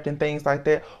 witchcraft, and things like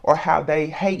that, or how they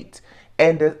hate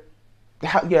and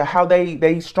how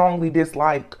they strongly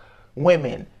dislike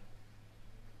women.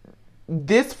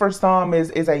 This for some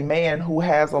is a man who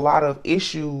has a lot of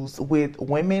issues with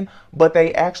women, but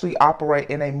they actually operate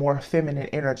in a more feminine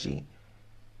energy.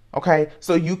 Okay,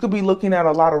 so you could be looking at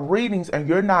a lot of readings and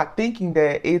you're not thinking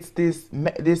that it's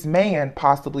this man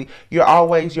possibly.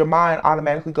 Your mind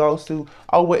automatically goes to,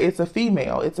 oh well, it's a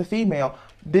female. It's a female.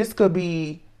 This could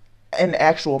be an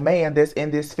actual man that's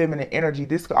in this feminine energy.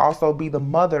 This could also be the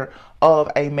mother of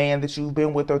a man that you've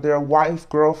been with, or their wife,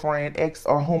 girlfriend, ex,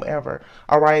 or whomever.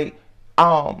 All right.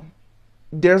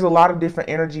 There's a lot of different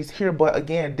energies here, but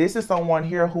again, this is someone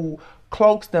here who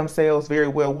cloaks themselves very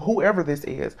well, whoever this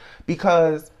is,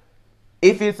 because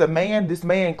if it's a man, this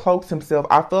man cloaks himself.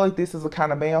 I feel like this is the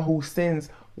kind of man who sends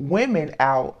women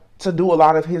out to do a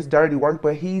lot of his dirty work,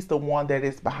 but he's the one that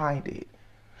is behind it.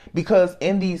 Because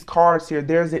in these cards here,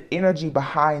 there's an energy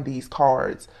behind these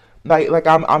cards. Like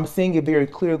I'm seeing it very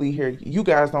clearly here. You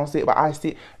guys don't see it, but I see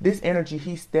it. This energy,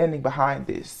 he's standing behind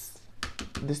this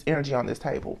energy on this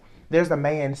table. There's a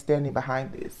man standing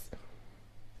behind this.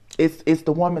 It's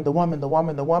the woman, the woman, the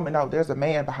woman, the woman. No, there's a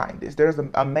man behind this. There's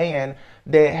a man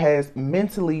that has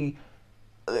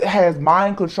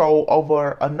mind control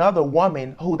over another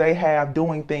woman who they have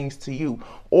doing things to you.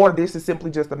 Or this is simply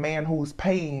just a man who's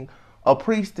paying a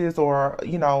priestess or,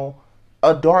 you know,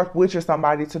 a dark witch or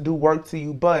somebody to do work to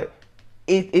you. But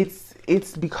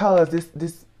it's because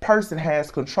this person has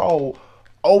control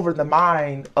over the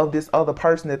mind of this other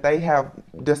person that they have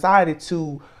decided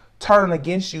to turn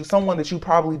against you, someone that you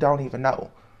probably don't even know.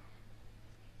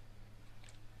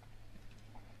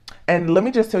 And let me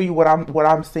just tell you what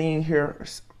I'm seeing here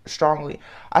strongly.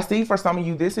 I see for some of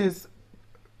you, this is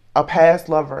a past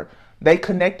lover. They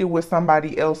connected with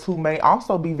somebody else who may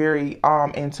also be very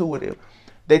intuitive.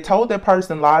 They told that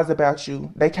person lies about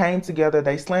you. They came together,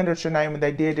 they slandered your name, and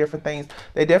they did different things.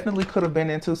 They definitely could have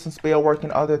been into some spell work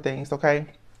and other things, okay?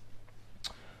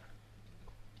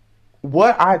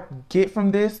 What I get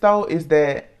from this though is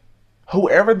that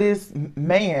whoever this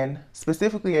man,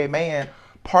 specifically a man,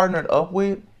 partnered up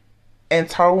with and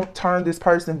turned this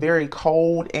person very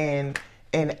cold and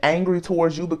angry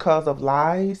towards you because of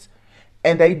lies,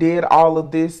 and they did all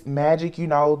of this magic, you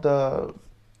know, the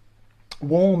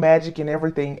womb magic and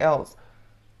everything else.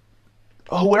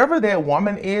 Whoever that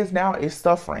woman is now is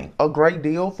suffering a great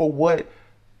deal for what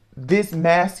this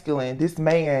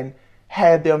man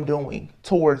had them doing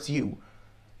towards you.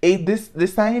 This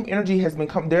same energy has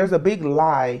been there's a big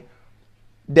lie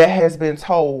that has been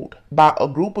told by a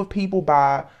group of people,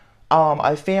 by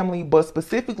a family, but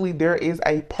specifically there is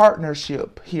a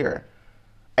partnership here.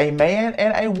 a man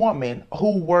and a woman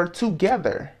who were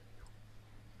together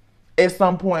at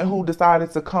some point who decided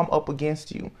to come up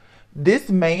against you. This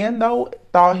man, though,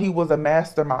 thought he was a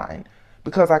mastermind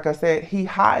because, like I said, he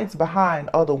hides behind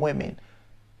other women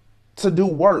to do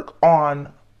work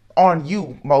on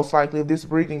you, most likely, if this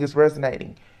reading is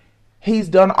resonating. He's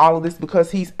done all of this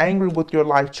because he's angry with your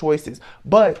life choices.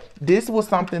 But this was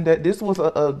something that this was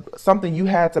something you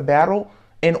had to battle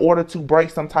in order to break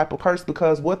some type of curse,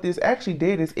 because what this actually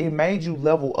did is it made you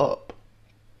level up.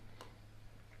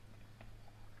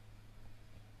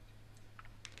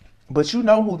 But you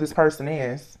know who this person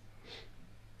is.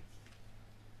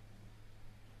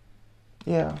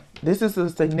 Yeah, this is a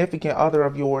significant other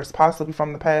of yours, possibly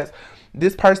from the past.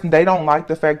 This person, they don't like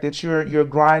the fact that you're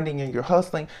grinding and you're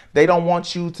hustling. They don't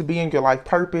want you to be in your life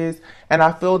purpose. And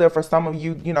I feel that for some of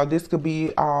you, you know, this could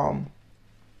be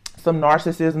some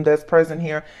narcissism that's present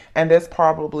here, and that's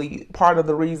probably part of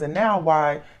the reason now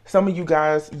why some of you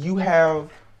guys,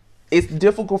 it's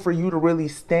difficult for you to really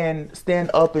stand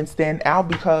up and stand out,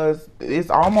 because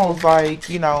it's almost like,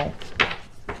 you know,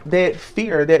 that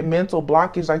fear, that mental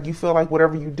blockage, like you feel like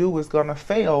whatever you do is gonna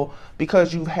fail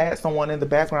because you've had someone in the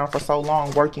background for so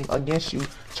long working against you,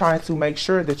 trying to make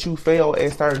sure that you fail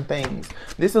at certain things.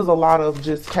 This is a lot of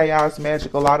just chaos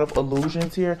magic, a lot of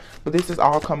illusions here, but this is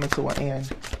all coming to an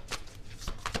end.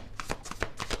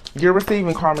 You're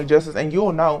receiving karmic justice, and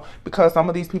you'll know, because some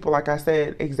of these people, like I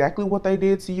said, exactly what they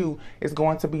did to you is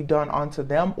going to be done onto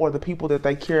them or the people that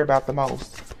they care about the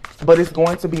most. But it's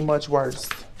going to be much worse.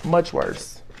 Much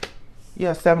worse.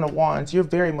 Yeah, Seven of Wands. You're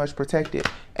very much protected,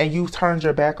 and you turned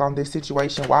your back on this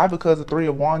situation. Why? Because the Three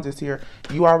of Wands is here.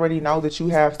 You already know that you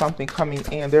have something coming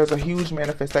in. There's a huge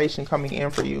manifestation coming in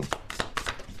for you.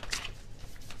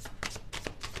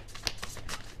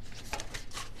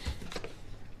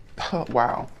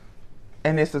 Wow.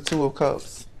 And it's the Two of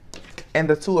Cups, and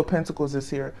the Two of Pentacles is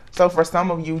here. So for some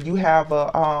of you, you have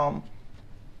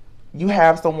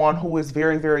someone who is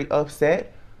very, very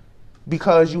upset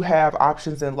because you have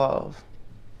options in love.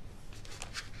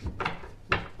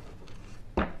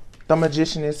 The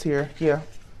Magician is here. Yeah.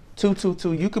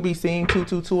 222. You could be seeing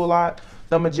 222 a lot.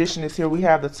 The Magician is here. We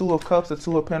have the Two of Cups, the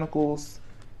Two of Pentacles,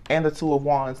 and the Two of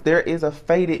Wands. There is a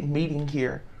fated meeting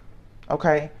here.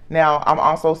 Okay, now I'm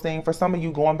also seeing for some of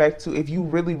you, going back to, if you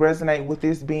really resonate with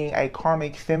this being a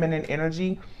karmic feminine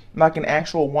energy, like an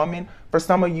actual woman, for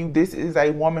some of you, this is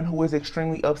a woman who is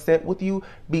extremely upset with you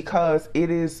because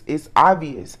it's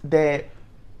obvious that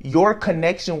your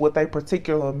connection with a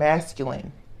particular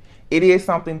masculine, it is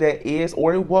something that is,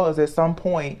 or it was at some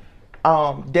point,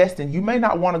 destined. You may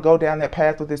not want to go down that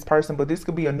path with this person, but this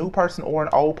could be a new person or an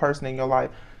old person in your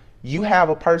life. You have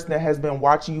a person that has been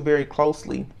watching you very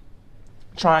closely,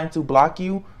 trying to block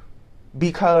you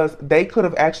because they could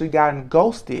have actually gotten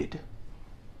ghosted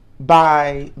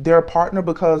by their partner,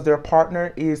 because their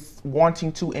partner is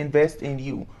wanting to invest in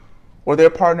you, or their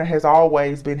partner has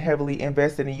always been heavily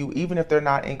invested in you, even if they're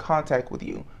not in contact with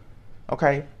you.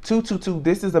 Okay, 222,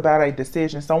 this is about a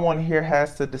decision. Someone here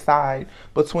has to decide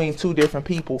between two different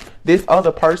people. This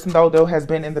other person, though has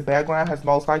been in the background, has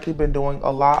most likely been doing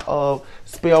a lot of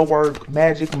spell work,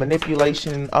 magic,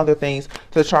 manipulation, and other things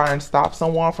to try and stop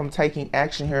someone from taking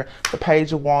action here. The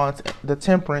Page of Wands, the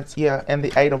Temperance, yeah, and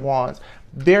the Eight of Wands.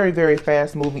 Very, very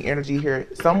fast moving energy here.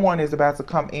 Someone is about to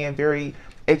come in very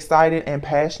excited and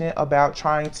passionate about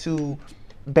trying to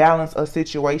balance a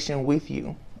situation with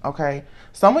you. Okay,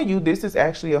 some of you, this is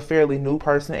actually a fairly new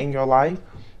person in your life.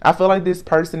 I feel like this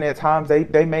person at times,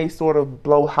 they may sort of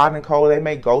blow hot and cold. They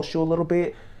may ghost you a little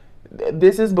bit.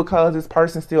 This is because this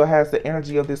person still has the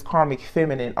energy of this karmic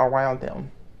feminine around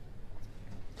them.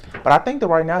 But I think that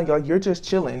right now, y'all, you're just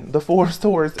chilling. The Four of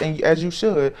Swords, and as you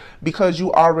should, because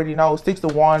you already know Six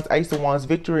of Wands, Ace of Wands,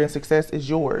 victory and success is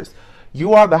yours.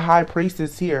 You are the High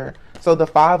Priestess here. So the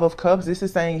Five of Cups, this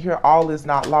is saying here, all is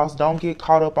not lost. Don't get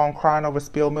caught up on crying over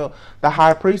spilled milk. The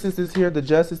High Priestess is here, the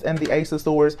Justice, and the Ace of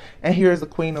Swords. And here's the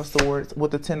Queen of Swords with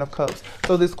the Ten of Cups.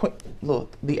 So this queen,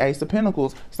 look, the Ace of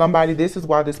Pentacles. Somebody, this is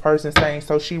why this person's saying,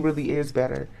 so she really is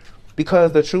better.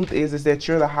 Because the truth is that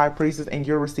you're the High Priestess and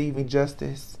you're receiving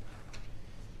justice.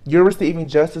 You're receiving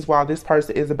justice while this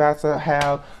person is about to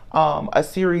have a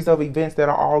series of events that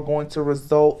are all going to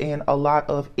result in a lot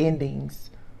of endings,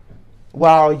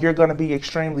 while you're going to be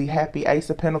extremely happy. Ace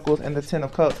of Pentacles and the Ten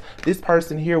of Cups. This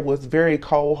person here was very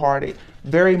cold-hearted,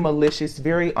 very malicious,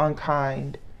 very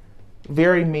unkind,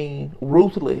 very mean,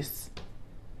 ruthless.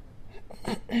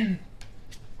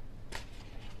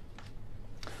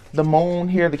 The Moon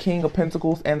here, the King of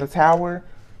Pentacles, and the Tower.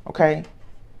 Okay.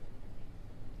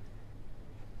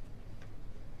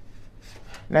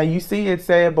 Now you see it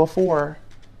said before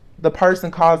The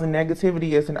person causing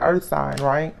negativity is an earth sign,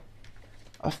 right?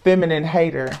 A feminine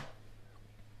hater.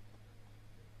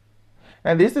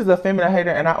 And this is a feminine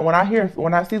hater, and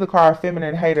when I see the card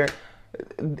feminine hater,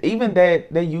 even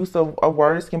that the use of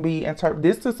words can be interpreted.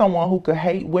 This is someone who could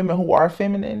hate women who are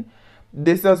feminine.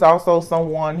 This is also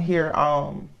someone here,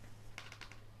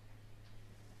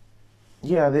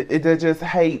 yeah, that just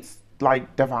hates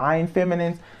like divine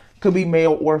feminines. Could be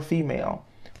male or female.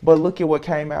 But look at what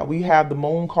came out. We have the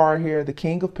moon card here, the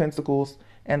King of Pentacles,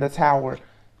 and the Tower.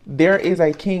 There is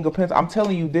a King of Pentacles. I'm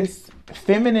telling you, this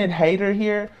feminine hater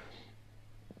here,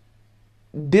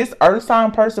 this earth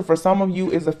sign person, for some of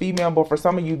you is a female, but for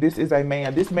some of you this is a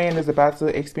man. This man is about to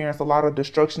experience a lot of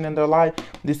destruction in their life.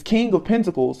 This King of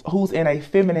Pentacles, who's in a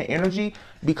feminine energy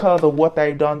because of what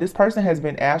they've done. This person has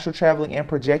been astral traveling and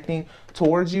projecting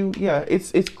towards you. Yeah,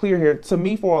 it's clear here. To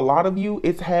me, for a lot of you,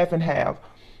 it's half and half.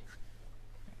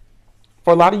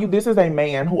 For a lot of you, this is a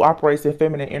man who operates in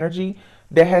feminine energy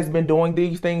that has been doing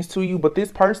these things to you, but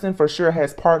this person for sure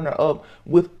has partnered up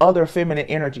with other feminine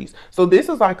energies. So this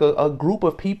is like a group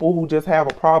of people who just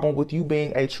have a problem with you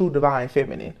being a true divine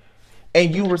feminine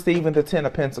and you receiving the Ten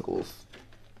of Pentacles.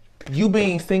 You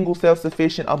being single,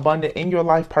 self-sufficient, abundant in your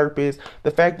life purpose,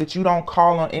 the fact that you don't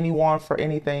call on anyone for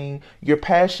anything, you're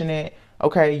passionate,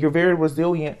 okay, you're very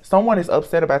resilient. Someone is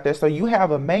upset about that. So you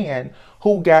have a man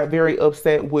who got very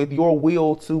upset with your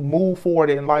will to move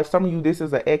forward in life. Some of you, this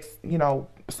is an ex,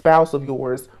 spouse of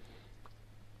yours.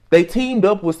 They teamed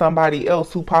up with somebody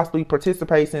else who possibly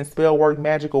participates in spell work,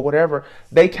 magic, or whatever.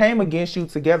 They came against you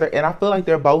together. And I feel like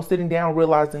they're both sitting down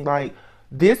realizing like,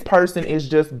 this person is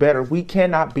just better. We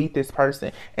cannot beat this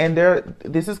person. And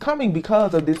this is coming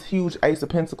because of this huge Ace of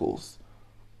Pentacles.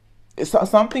 It's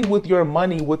something with your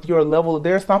money, with your level.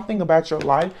 There's something about your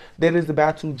life that is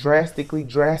about to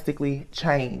drastically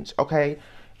change. Okay.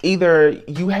 Either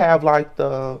you have like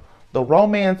the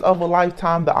romance of a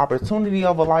lifetime, the opportunity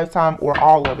of a lifetime, or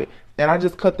all of it. And I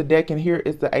just cut the deck, and here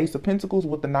is the Ace of Pentacles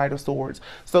with the Knight of Swords.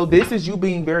 So this is you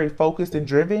being very focused and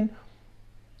driven.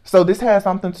 So this has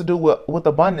something to do with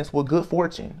abundance, with good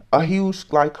fortune, a huge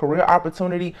like career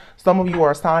opportunity. Some of you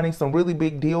are signing some really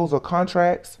big deals or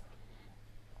contracts.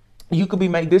 You could be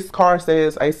this card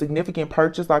says a significant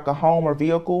purchase like a home or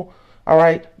vehicle. All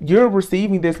right. You're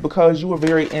receiving this because you were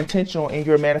very intentional in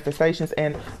your manifestations.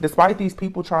 And despite these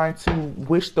people trying to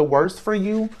wish the worst for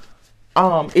you,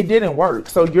 it didn't work.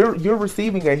 So you're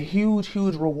receiving a huge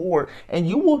reward, and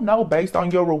you will know based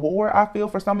on your reward, I feel,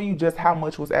 for some of you, just how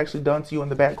much was actually done to you in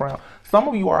the background. Some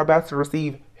of you are about to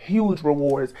receive huge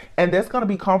rewards, and that's going to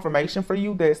be confirmation for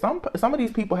you that some of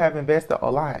these people have invested a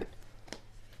lot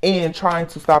in trying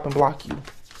to stop and block you.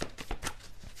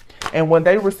 And when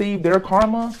they receive their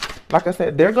karma, like I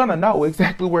said, they're going to know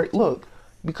exactly where it look,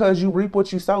 because you reap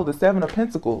what you sow. The Seven of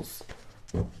Pentacles.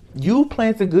 You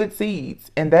planted good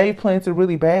seeds and they planted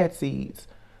really bad seeds.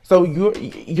 So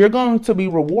you're going to be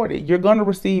rewarded. You're going to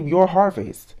receive your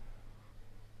harvest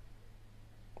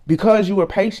because you were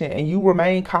patient and you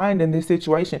remain kind in this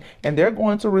situation. And they're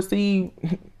going to receive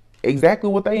exactly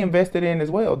what they invested in as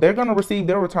well. They're going to receive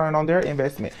their return on their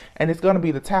investment, and it's going to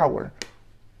be the Tower.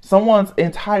 Someone's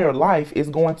entire life is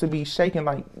going to be shaken.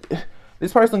 Like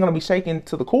this person going to be shaken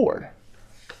to the core.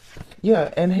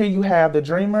 Yeah, and here you have the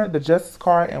Dreamer, the Justice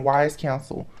card, and Wise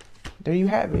Counsel. There you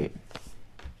have it.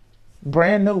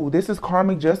 Brand new. This is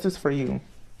karmic justice for you.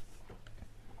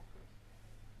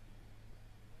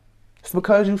 It's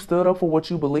because you stood up for what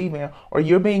you believe in, or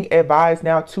you're being advised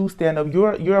now to stand up.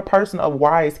 You're a person of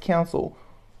wise counsel.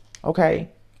 Okay.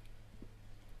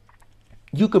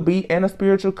 You could be in a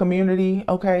spiritual community,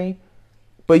 okay?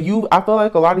 But I feel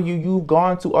like a lot of you've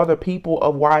gone to other people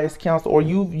of wise counsel, or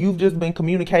you've just been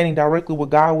communicating directly with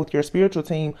God, with your spiritual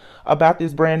team about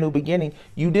this brand new beginning.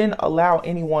 You didn't allow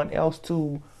anyone else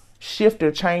to shift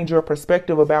or change your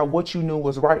perspective about what you knew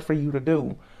was right for you to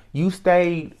do. You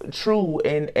stayed true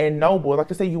and noble. Like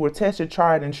I said, you were tested,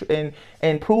 tried,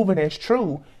 and proven as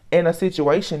true in a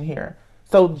situation here.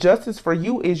 So justice for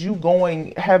you is you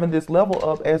having this level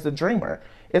up as a dreamer.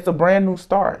 It's a brand new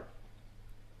start.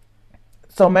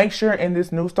 So make sure in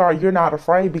this new start, you're not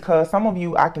afraid, because some of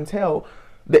you, I can tell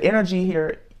the energy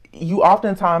here, you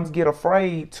oftentimes get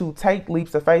afraid to take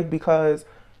leaps of faith, because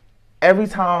every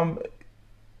time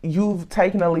you've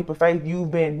taken a leap of faith, you've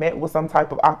been met with some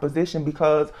type of opposition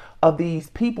because of these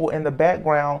people in the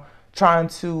background trying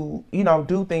to,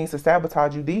 do things to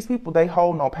sabotage you. These people, they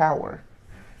hold no power.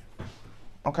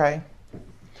 Okay.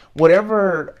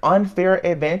 Whatever unfair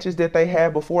advantage that they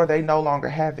had before, they no longer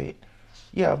have it.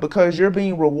 Yeah, because you're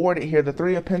being rewarded here. The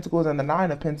Three of Pentacles and the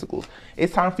Nine of Pentacles.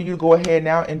 It's time for you to go ahead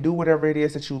now and do whatever it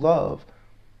is that you love.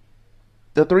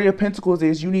 The Three of Pentacles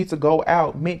is you need to go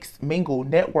out, mix, mingle,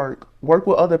 network, work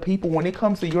with other people. When it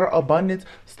comes to your abundance,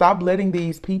 stop letting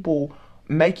these people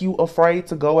make you afraid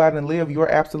to go out and live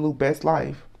your absolute best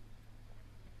life.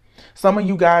 Some of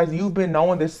you guys, you've been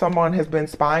knowing that someone has been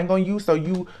spying on you, so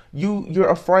you're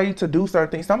afraid to do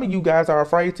certain things. Some of you guys are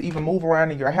afraid to even move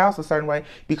around in your house a certain way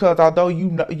because although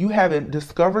you haven't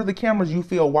discovered the cameras, you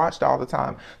feel watched all the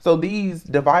time. So these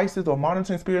devices or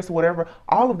monitoring spirits or whatever,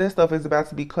 all of this stuff is about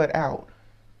to be cut out.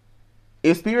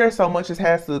 If spirit so much as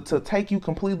has to take you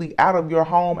completely out of your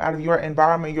home, out of your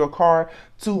environment, your car,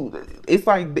 to it's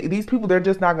like these people, they're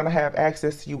just not going to have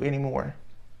access to you anymore.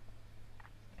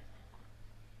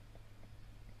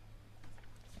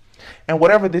 And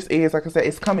whatever this is, like I said,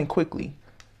 it's coming quickly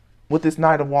with this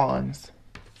Knight of Wands.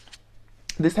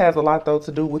 This has a lot, though,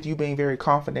 to do with you being very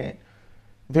confident,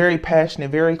 very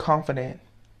passionate, very confident.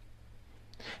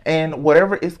 And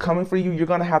whatever is coming for you, you're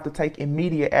going to have to take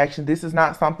immediate action. This is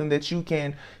not something that you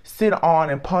can sit on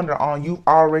and ponder on. You've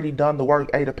already done the work,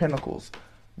 Eight of Pentacles.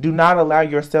 Do not allow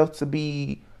yourself to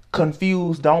be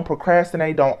confused. Don't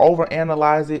procrastinate. Don't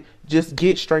overanalyze it. Just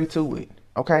get straight to it,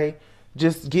 okay?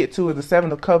 Just get to it. The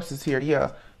Seven of Cups is here,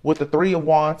 yeah. With the Three of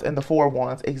Wands and the Four of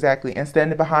Wands, exactly. And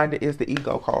standing behind it is the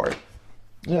Ego card.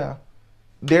 Yeah.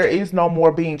 There is no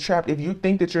more being trapped. If you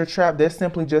think that you're trapped, that's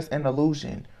simply just an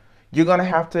illusion. You're going to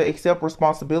have to accept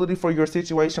responsibility for your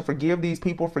situation. Forgive these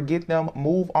people. Forget them.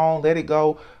 Move on. Let it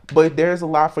go. But there's a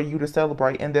lot for you to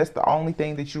celebrate. And that's the only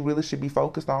thing that you really should be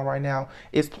focused on right now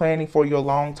is planning for your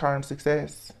long-term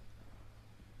success.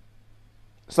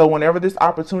 So whenever this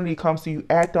opportunity comes to you,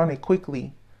 act on it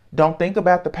quickly. Don't think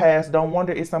about the past. Don't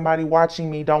wonder, is somebody watching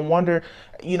me? Don't wonder,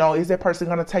 is that person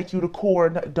going to take you to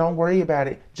court? Don't worry about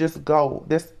it. Just go.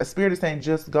 This spirit is saying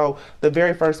just go. The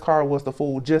very first card was the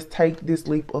Fool. Just take this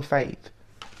leap of faith.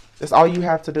 That's all you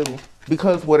have to do.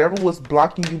 Because whatever was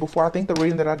blocking you before, I think the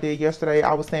reading that I did yesterday,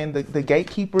 I was saying the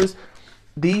gatekeepers,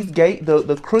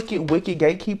 the crooked, wicked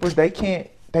gatekeepers, they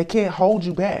can't hold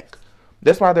you back.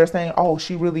 That's why they're saying, oh,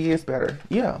 she really is better.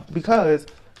 Yeah, because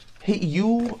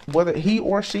whether he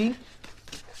or she,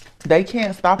 they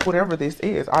can't stop whatever this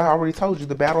is. I already told you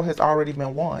the battle has already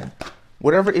been won.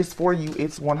 Whatever is for you,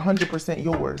 it's 100%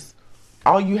 yours.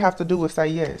 All you have to do is say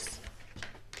yes.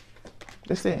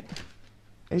 That's it.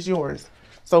 It's yours.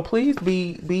 So please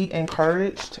be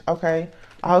encouraged, okay?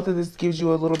 I hope that this gives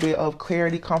you a little bit of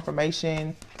clarity,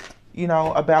 confirmation,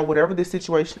 about whatever this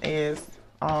situation is.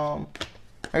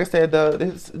 Like I said,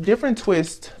 there's different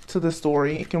twist to the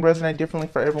story. It can resonate differently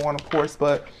for everyone, of course,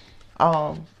 but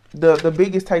the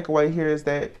biggest takeaway here is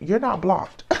that you're not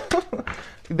blocked.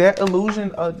 That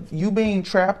illusion of you being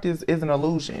trapped is an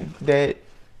illusion that,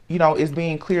 is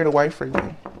being cleared away for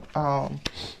you.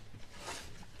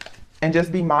 And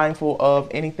just be mindful of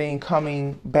anything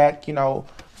coming back,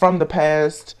 from the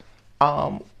past,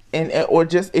 or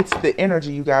just it's the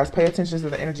energy, you guys. Pay attention to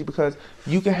the energy, because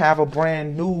you can have a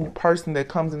brand new person that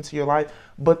comes into your life,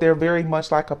 but they're very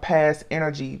much like a past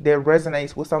energy that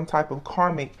resonates with some type of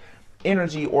karmic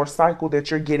energy or cycle that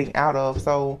you're getting out of.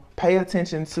 So pay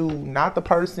attention to not the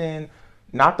person,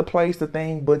 not the place, the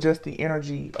thing, but just the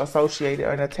energy associated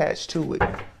and attached to it.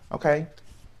 Okay.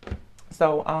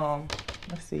 So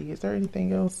let's see, is there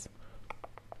anything else?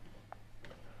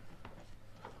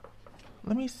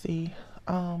 Let me see.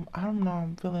 I don't know.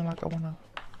 I'm feeling like I want to.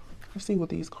 Let's see what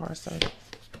these cards say.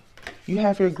 You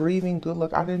have here grieving, good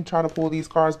luck. I didn't try to pull these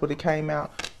cards, but it came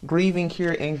out. Grieving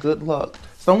here and good luck.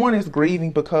 Someone is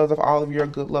grieving because of all of your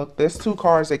good luck. There's two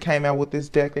cards that came out with this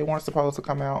deck. They weren't supposed to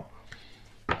come out.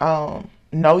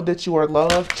 Know that you are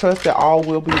loved. Trust that all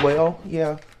will be well.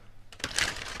 Yeah.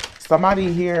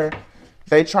 Somebody here,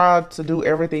 they tried to do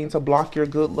everything to block your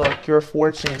good luck, your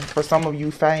fortune. For some of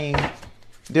you, fame.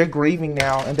 They're grieving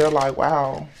now, and they're like,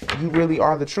 wow, you really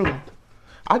are the truth.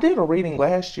 I did a reading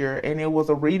last year, and it was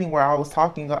a reading where I was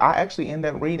talking. I actually, in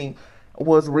that reading,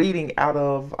 was reading out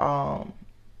of,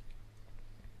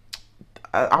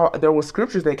 there were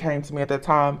scriptures that came to me at that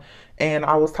time, and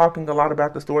I was talking a lot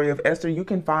about the story of Esther. You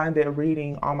can find that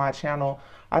reading on my channel.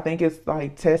 I think it's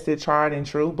like tested, tried, and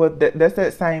true, but that's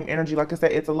that same energy. Like I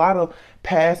said, it's a lot of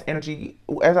past energy.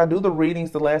 As I do the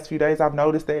readings the last few days, I've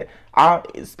noticed that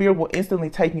Spirit will instantly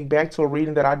take me back to a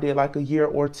reading that I did like a year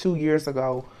or 2 years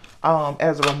ago,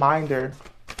 as a reminder.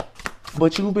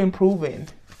 But you've been proven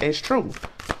as true.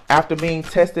 After being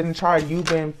tested and tried, you've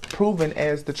been proven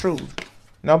as the truth.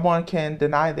 No one can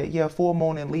deny that. Yeah, full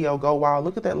moon in Leo, go wild.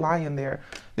 Look at that lion there.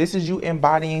 This is you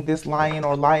embodying this lion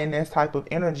or lioness type of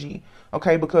energy.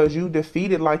 Okay, because you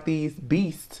defeated like these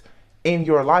beasts in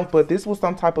your life, but this was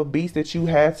some type of beast that you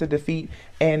had to defeat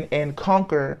and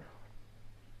conquer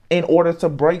in order to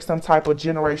break some type of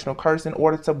generational curse, in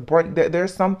order to break that.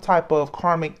 There's some type of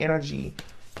karmic energy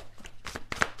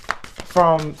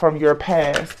from your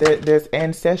past that there's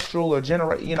ancestral or a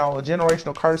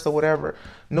generational curse or whatever.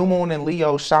 New moon and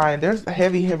Leo shine. There's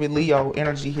heavy Leo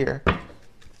energy here.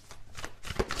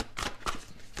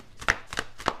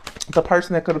 The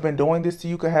person that could have been doing this to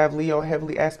you could have Leo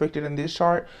heavily aspected in this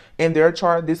chart. In their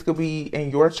chart, this could be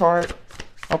in your chart.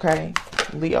 Okay.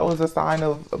 Leo is a sign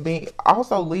of being.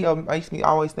 Also, Leo makes me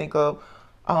always think of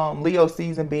Leo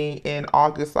season being in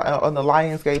August on the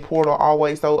Lionsgate portal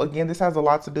always. So again, this has a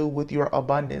lot to do with your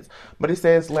abundance. But it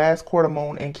says last quarter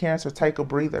moon in Cancer, take a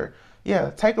breather.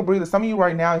 Yeah, take a breather. Some of you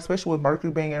right now, especially with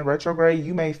Mercury being in retrograde,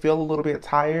 you may feel a little bit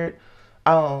tired.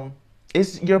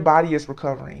 It's your body is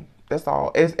recovering. That's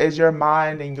all. As your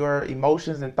mind and your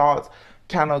emotions and thoughts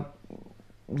kind of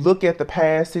look at the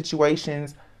past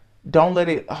situations, don't let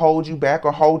it hold you back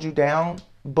or hold you down.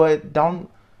 But don't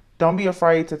be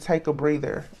afraid to take a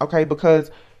breather, okay? Because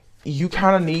you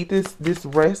kind of need this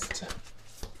rest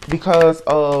because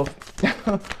of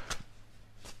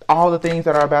all the things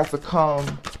that are about to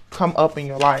come up in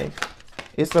your life.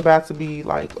 It's about to be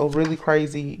like a really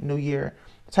crazy new year.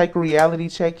 Take a reality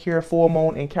check here. Full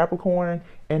moon in Capricorn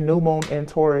and new moon in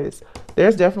Taurus.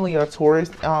 There's definitely a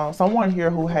Taurus. Someone here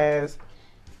who has.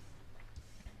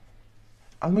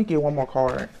 Let me get one more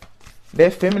card.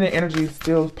 That feminine energy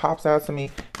still pops out to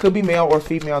me. Could be male or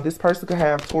female. This person could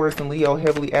have Taurus and Leo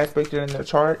heavily aspected in their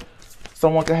chart.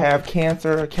 Someone could have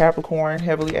Cancer, Capricorn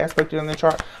heavily aspected in their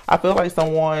chart. I feel like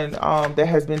someone that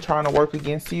has been trying to work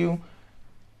against you.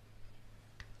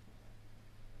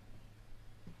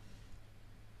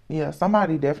 Yeah,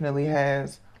 somebody definitely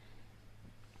has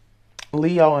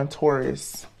Leo and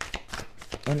Taurus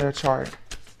in their chart.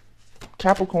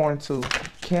 Capricorn too.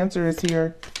 Cancer is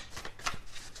here.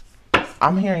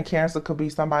 I'm hearing Cancer could be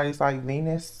somebody's like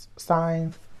Venus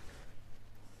sign.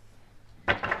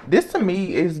 This to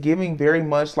me is giving very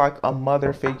much like a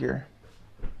mother figure.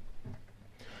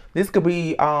 This could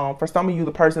be, for some of you,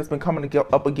 the person that's been coming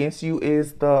up against you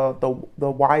is the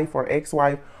wife or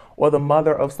ex-wife or the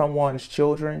mother of someone's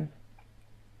children.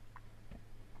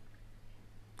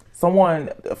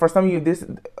 For some of you, this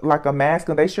like a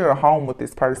masculine, they share a home with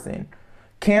this person.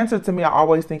 Cancer, to me, I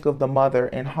always think of the mother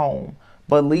and home.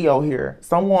 But Leo here,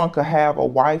 someone could have a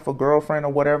wife, a girlfriend,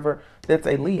 or whatever that's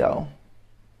a Leo.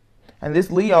 And this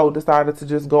Leo decided to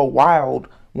just go wild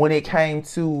when it came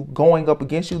to going up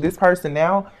against you. This person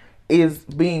now is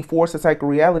being forced to take a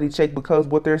reality check because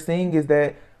what they're seeing is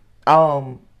that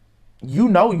you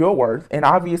know your worth, and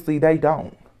obviously they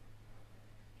don't.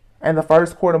 And the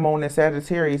first quarter moon in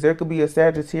Sagittarius, there could be a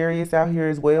Sagittarius out here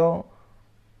as well.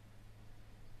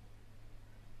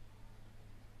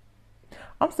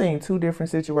 I'm seeing two different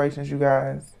situations, you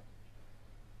guys.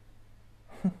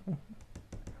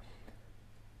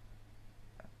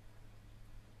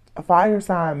 A fire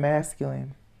sign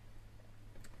masculine.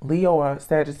 Leo or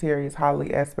Sagittarius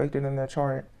highly aspected in their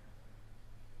chart.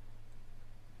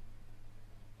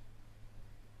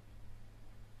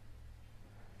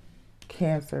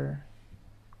 Cancer.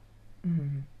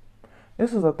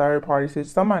 This is a third party situation.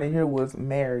 Somebody here was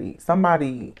married.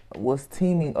 Somebody was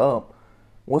teaming up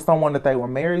with someone that they were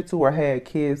married to or had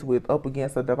kids with up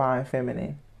against a divine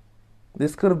feminine.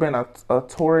 This could have been a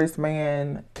Taurus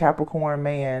man, Capricorn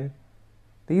man.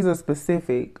 These are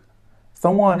specific.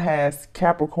 Someone has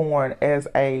Capricorn as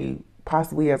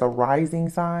possibly as a rising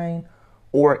sign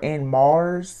or in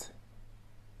Mars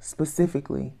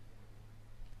specifically.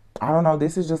 I don't know.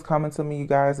 This is just coming to me, you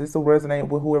guys. This will resonate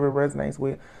with whoever it resonates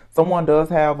with. Someone does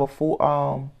have a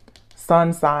full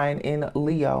sun sign in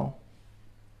Leo.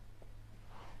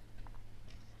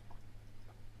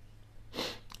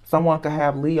 Someone could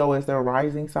have Leo as their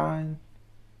rising sign.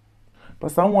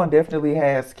 But someone definitely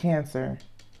has Cancer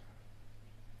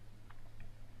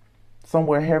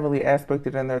somewhere heavily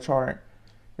aspected in their chart.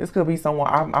 This could be someone,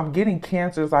 I'm getting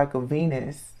Cancer is like a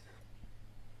Venus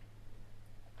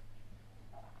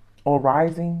or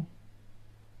rising.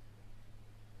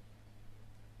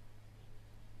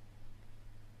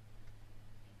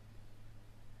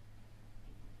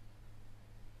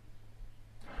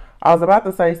 I was about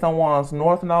to say someone's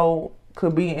North Node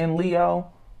could be in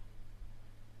Leo.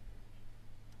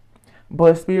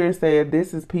 But Spirit said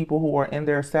this is people who are in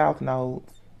their South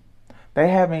Nodes. They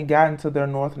haven't gotten to their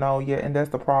North Node yet, and that's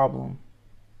the problem.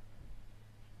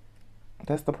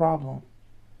 That's the problem.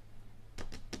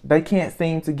 They can't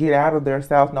seem to get out of their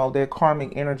South Node, their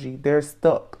karmic energy. They're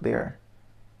stuck there.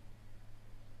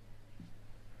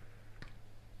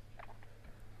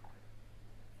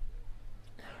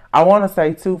 I want to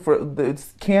say too, for the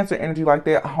Cancer energy, like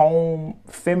that home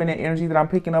feminine energy that I'm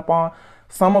picking up on,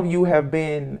 some of you have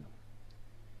been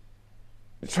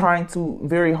trying to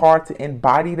very hard to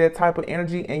embody that type of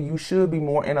energy, and you should be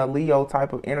more in a Leo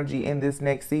type of energy in this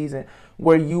next season,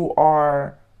 where you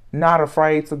are not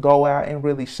afraid to go out and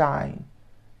really shine.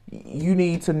 You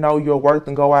need to know your worth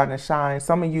and go out and shine.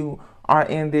 Some of you are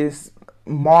in this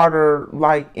martyr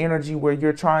like energy where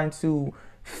you're trying to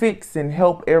fix and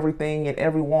help everything and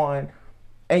everyone,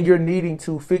 and you're needing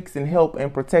to fix and help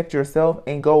and protect yourself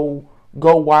and go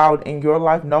wild in your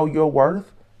life, know your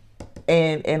worth,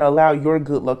 and allow your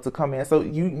good luck to come in. So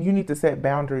you need to set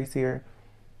boundaries here.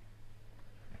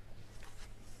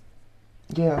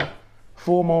 Yeah.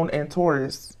 Full moon and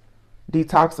Taurus.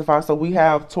 Detoxify. So we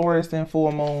have Taurus and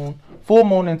full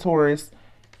moon and Taurus,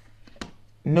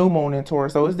 new moon and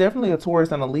Taurus. So it's definitely a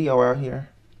Taurus and a Leo out here.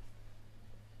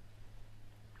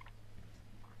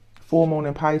 Full moon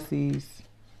in Pisces.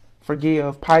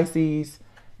 Forgive. Pisces.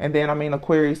 And then, I mean,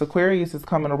 Aquarius. Aquarius is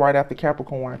coming right after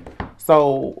Capricorn.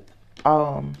 So,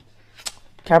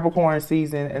 Capricorn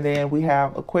season, and then we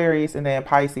have Aquarius, and then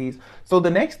Pisces. So the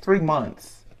next 3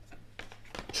 months,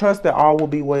 trust that all will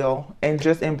be well, and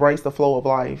just embrace the flow of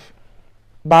life.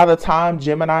 By the time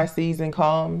Gemini season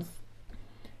comes,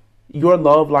 your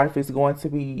love life is going to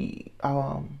be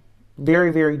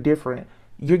very, very different.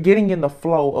 You're getting in the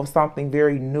flow of something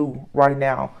very new right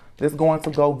now that's going to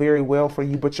go very well for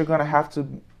you, but you're going to have to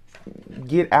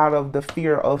get out of the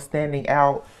fear of standing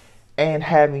out and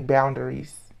having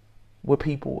boundaries with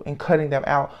people and cutting them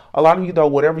out. A lot of you, though,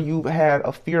 whatever you've had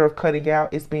a fear of cutting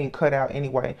out, it's being cut out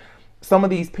anyway. Some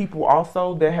of these people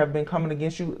also that have been coming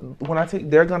against you, when I take,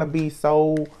 they're gonna be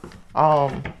so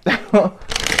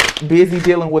busy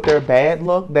dealing with their bad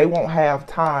luck, they won't have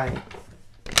time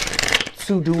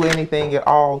to do anything at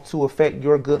all to affect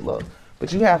your good luck.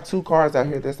 But you have 2 cards out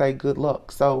here that say good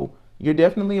luck, so you're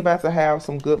definitely about to have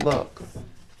some good luck.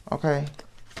 Okay.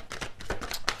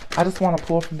 I just want to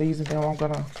pull from these and then I'm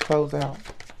going to close out.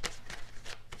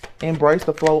 Embrace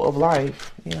the flow of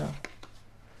life. Yeah.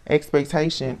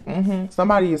 Expectation.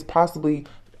 Somebody is possibly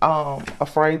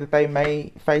afraid that they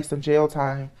may face some jail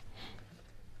time.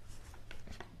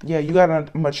 Yeah, you got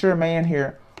a mature man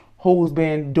here who's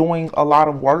been doing a lot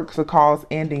of work to cause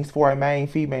endings for a main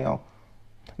female.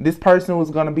 This person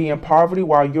was going to be in poverty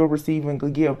while you're receiving a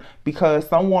gift, because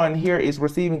someone here is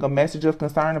receiving a message of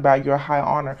concern about your high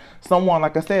honor. Someone,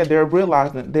 like I said, they're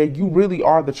realizing that you really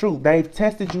are the truth. They've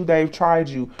tested you. They've tried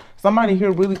you. Somebody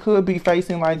here really could be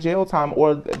facing like jail time,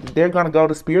 or they're going to go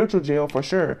to spiritual jail for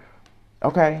sure.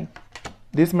 Okay.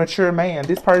 This mature man,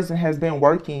 this person has been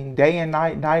working day and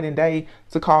night, night and day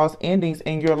to cause endings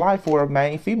in your life for a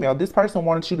main female. This person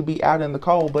wanted you to be out in the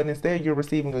cold, but instead you're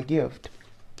receiving a gift.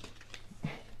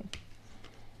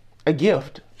 A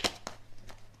gift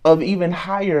of even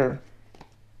higher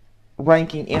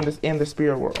ranking in the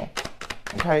spirit world.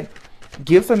 Okay,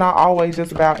 gifts are not always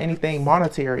just about anything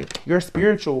monetary. Your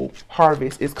spiritual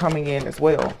harvest is coming in as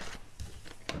well.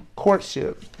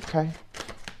 Courtship. Okay,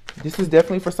 this is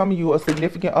definitely for some of you a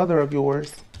significant other of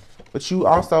yours, but you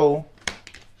also,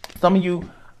 some of you,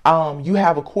 you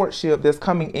have a courtship that's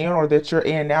coming in or that you're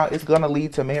in now. It's gonna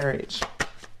lead to marriage.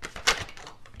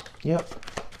 Yep.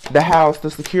 The house, the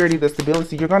security, the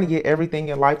stability. You're going to get everything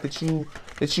in life that you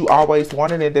always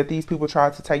wanted and that these people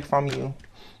tried to take from you.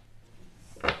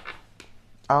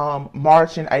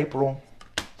 March and April.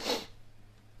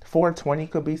 420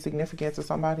 could be significant to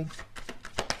somebody.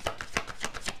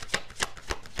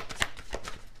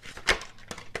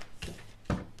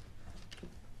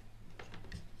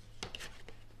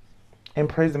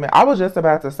 Imprisonment. I was just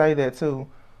about to say that too.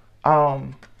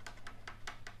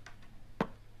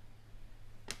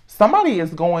 Somebody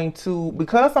is going to,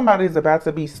 because somebody is about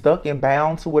to be stuck and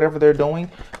bound to whatever they're doing,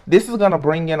 this is going to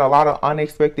bring in a lot of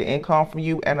unexpected income from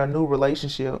you and a new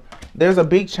relationship. There's a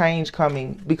big change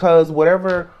coming because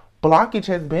whatever blockage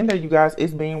has been there, you guys,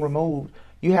 is being removed.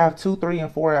 You have 2, 3,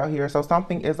 and 4 out here. So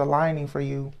something is aligning for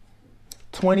you.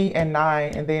 20 and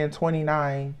 9 and then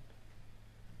 29.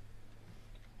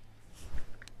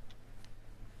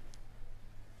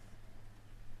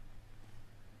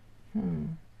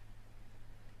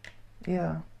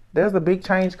 Yeah, there's a big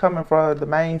change coming for the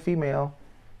main female.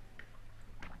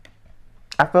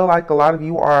 I feel like a lot of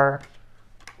you are,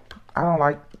 I don't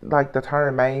like the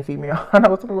term main female. I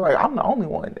know it's like I'm the only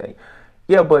one.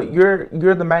 Yeah, but you're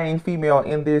the main female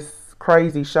in this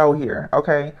crazy show here.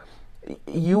 Okay,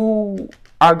 you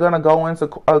are gonna go into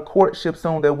a courtship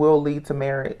soon that will lead to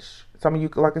marriage. Some of you,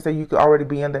 like I said, you could already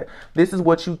be in that. This is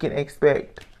what you can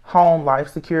expect: home life,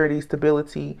 security,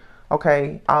 stability.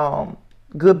 Okay,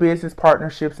 good business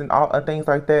partnerships and all things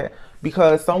like that,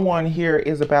 because someone here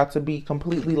is about to be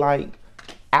completely like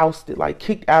ousted, like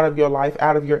kicked out of your life,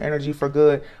 out of your energy for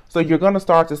good. So you're going to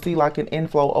start to see like an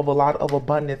inflow of a lot of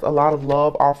abundance, a lot of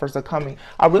love offers are coming.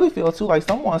 I really feel too like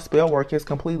someone's spell work has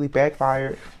completely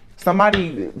backfired.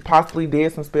 Somebody possibly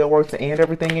did some spell work to end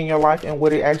everything in your life, and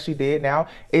what it actually did now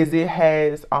is it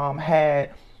has had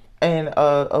an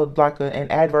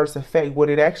adverse effect. What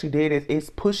it actually did is it's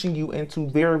pushing you into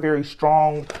very, very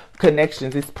strong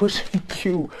connections. It's pushing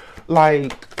you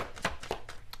like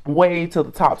way to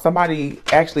the top. Somebody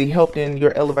actually helped in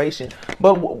your elevation.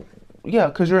 But yeah,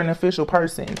 because you're an official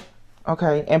person.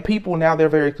 Okay. And people now, they're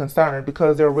very concerned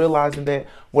because they're realizing that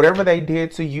whatever they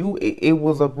did to you, it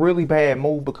was a really bad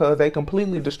move, because they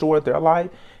completely destroyed their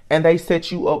life and they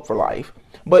set you up for life.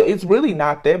 But it's really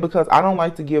not that, because I don't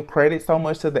like to give credit so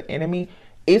much to the enemy.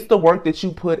 It's the work that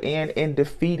you put in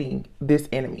defeating this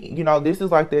enemy. You know, this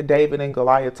is like that David and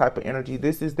Goliath type of energy.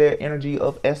 This is that energy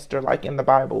of Esther, like in the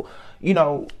Bible. You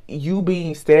know, you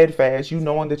being steadfast, you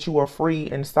knowing that you are free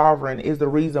and sovereign is the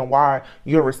reason why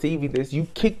you're receiving this. You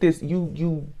kicked this,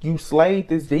 you slayed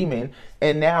this demon,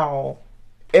 and now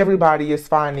everybody is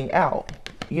finding out,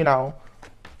 you know.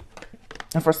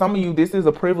 And for some of you, this is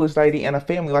a privileged lady and a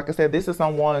family. Like I said, this is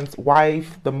someone's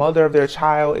wife, the mother of their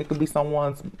child. It could be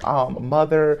someone's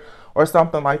mother or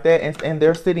something like that. And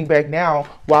they're sitting back now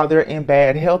while they're in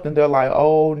bad health. And they're like,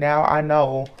 oh, now I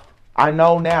know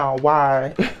now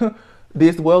why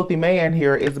this wealthy man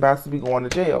here is about to be going to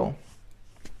jail.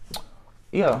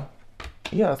 Yeah.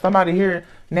 Yeah. Somebody here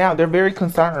now, they're very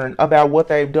concerned about what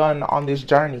they've done on this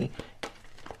journey,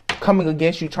 coming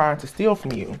against you, trying to steal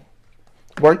from you.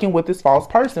 Working with this false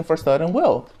person for sudden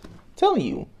wealth. I'm telling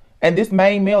you. And this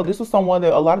main male, this was someone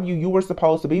that a lot of you were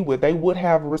supposed to be with. They would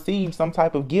have received some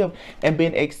type of gift and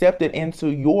been accepted into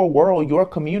your world, your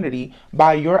community,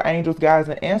 by your angels, guides,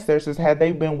 and ancestors, had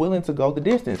they been willing to go the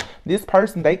distance. This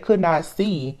person, they could not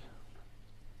see.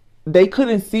 They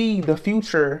couldn't see the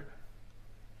future.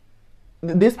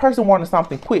 This person wanted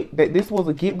something quick. That this was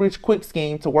a get rich quick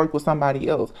scheme to work with somebody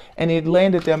else. And it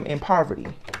landed them in poverty.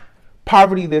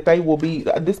 Poverty that they will be.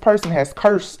 This person has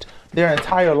cursed their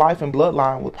entire life and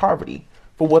bloodline with poverty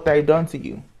for what they've done to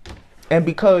you. And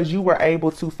because you were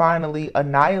able to finally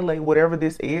annihilate whatever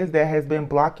this is that has been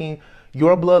blocking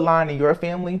your bloodline and your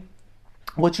family,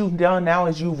 what you've done now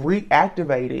is you've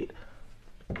reactivated.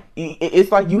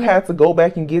 It's like you had to go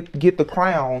back and get the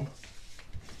crown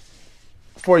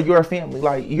for your family.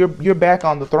 Like you're back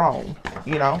on the throne,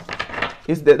 you know.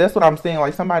 That's what I'm saying.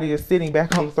 Like somebody is sitting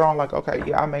back on the throne like, okay,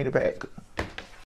 yeah, I made it back.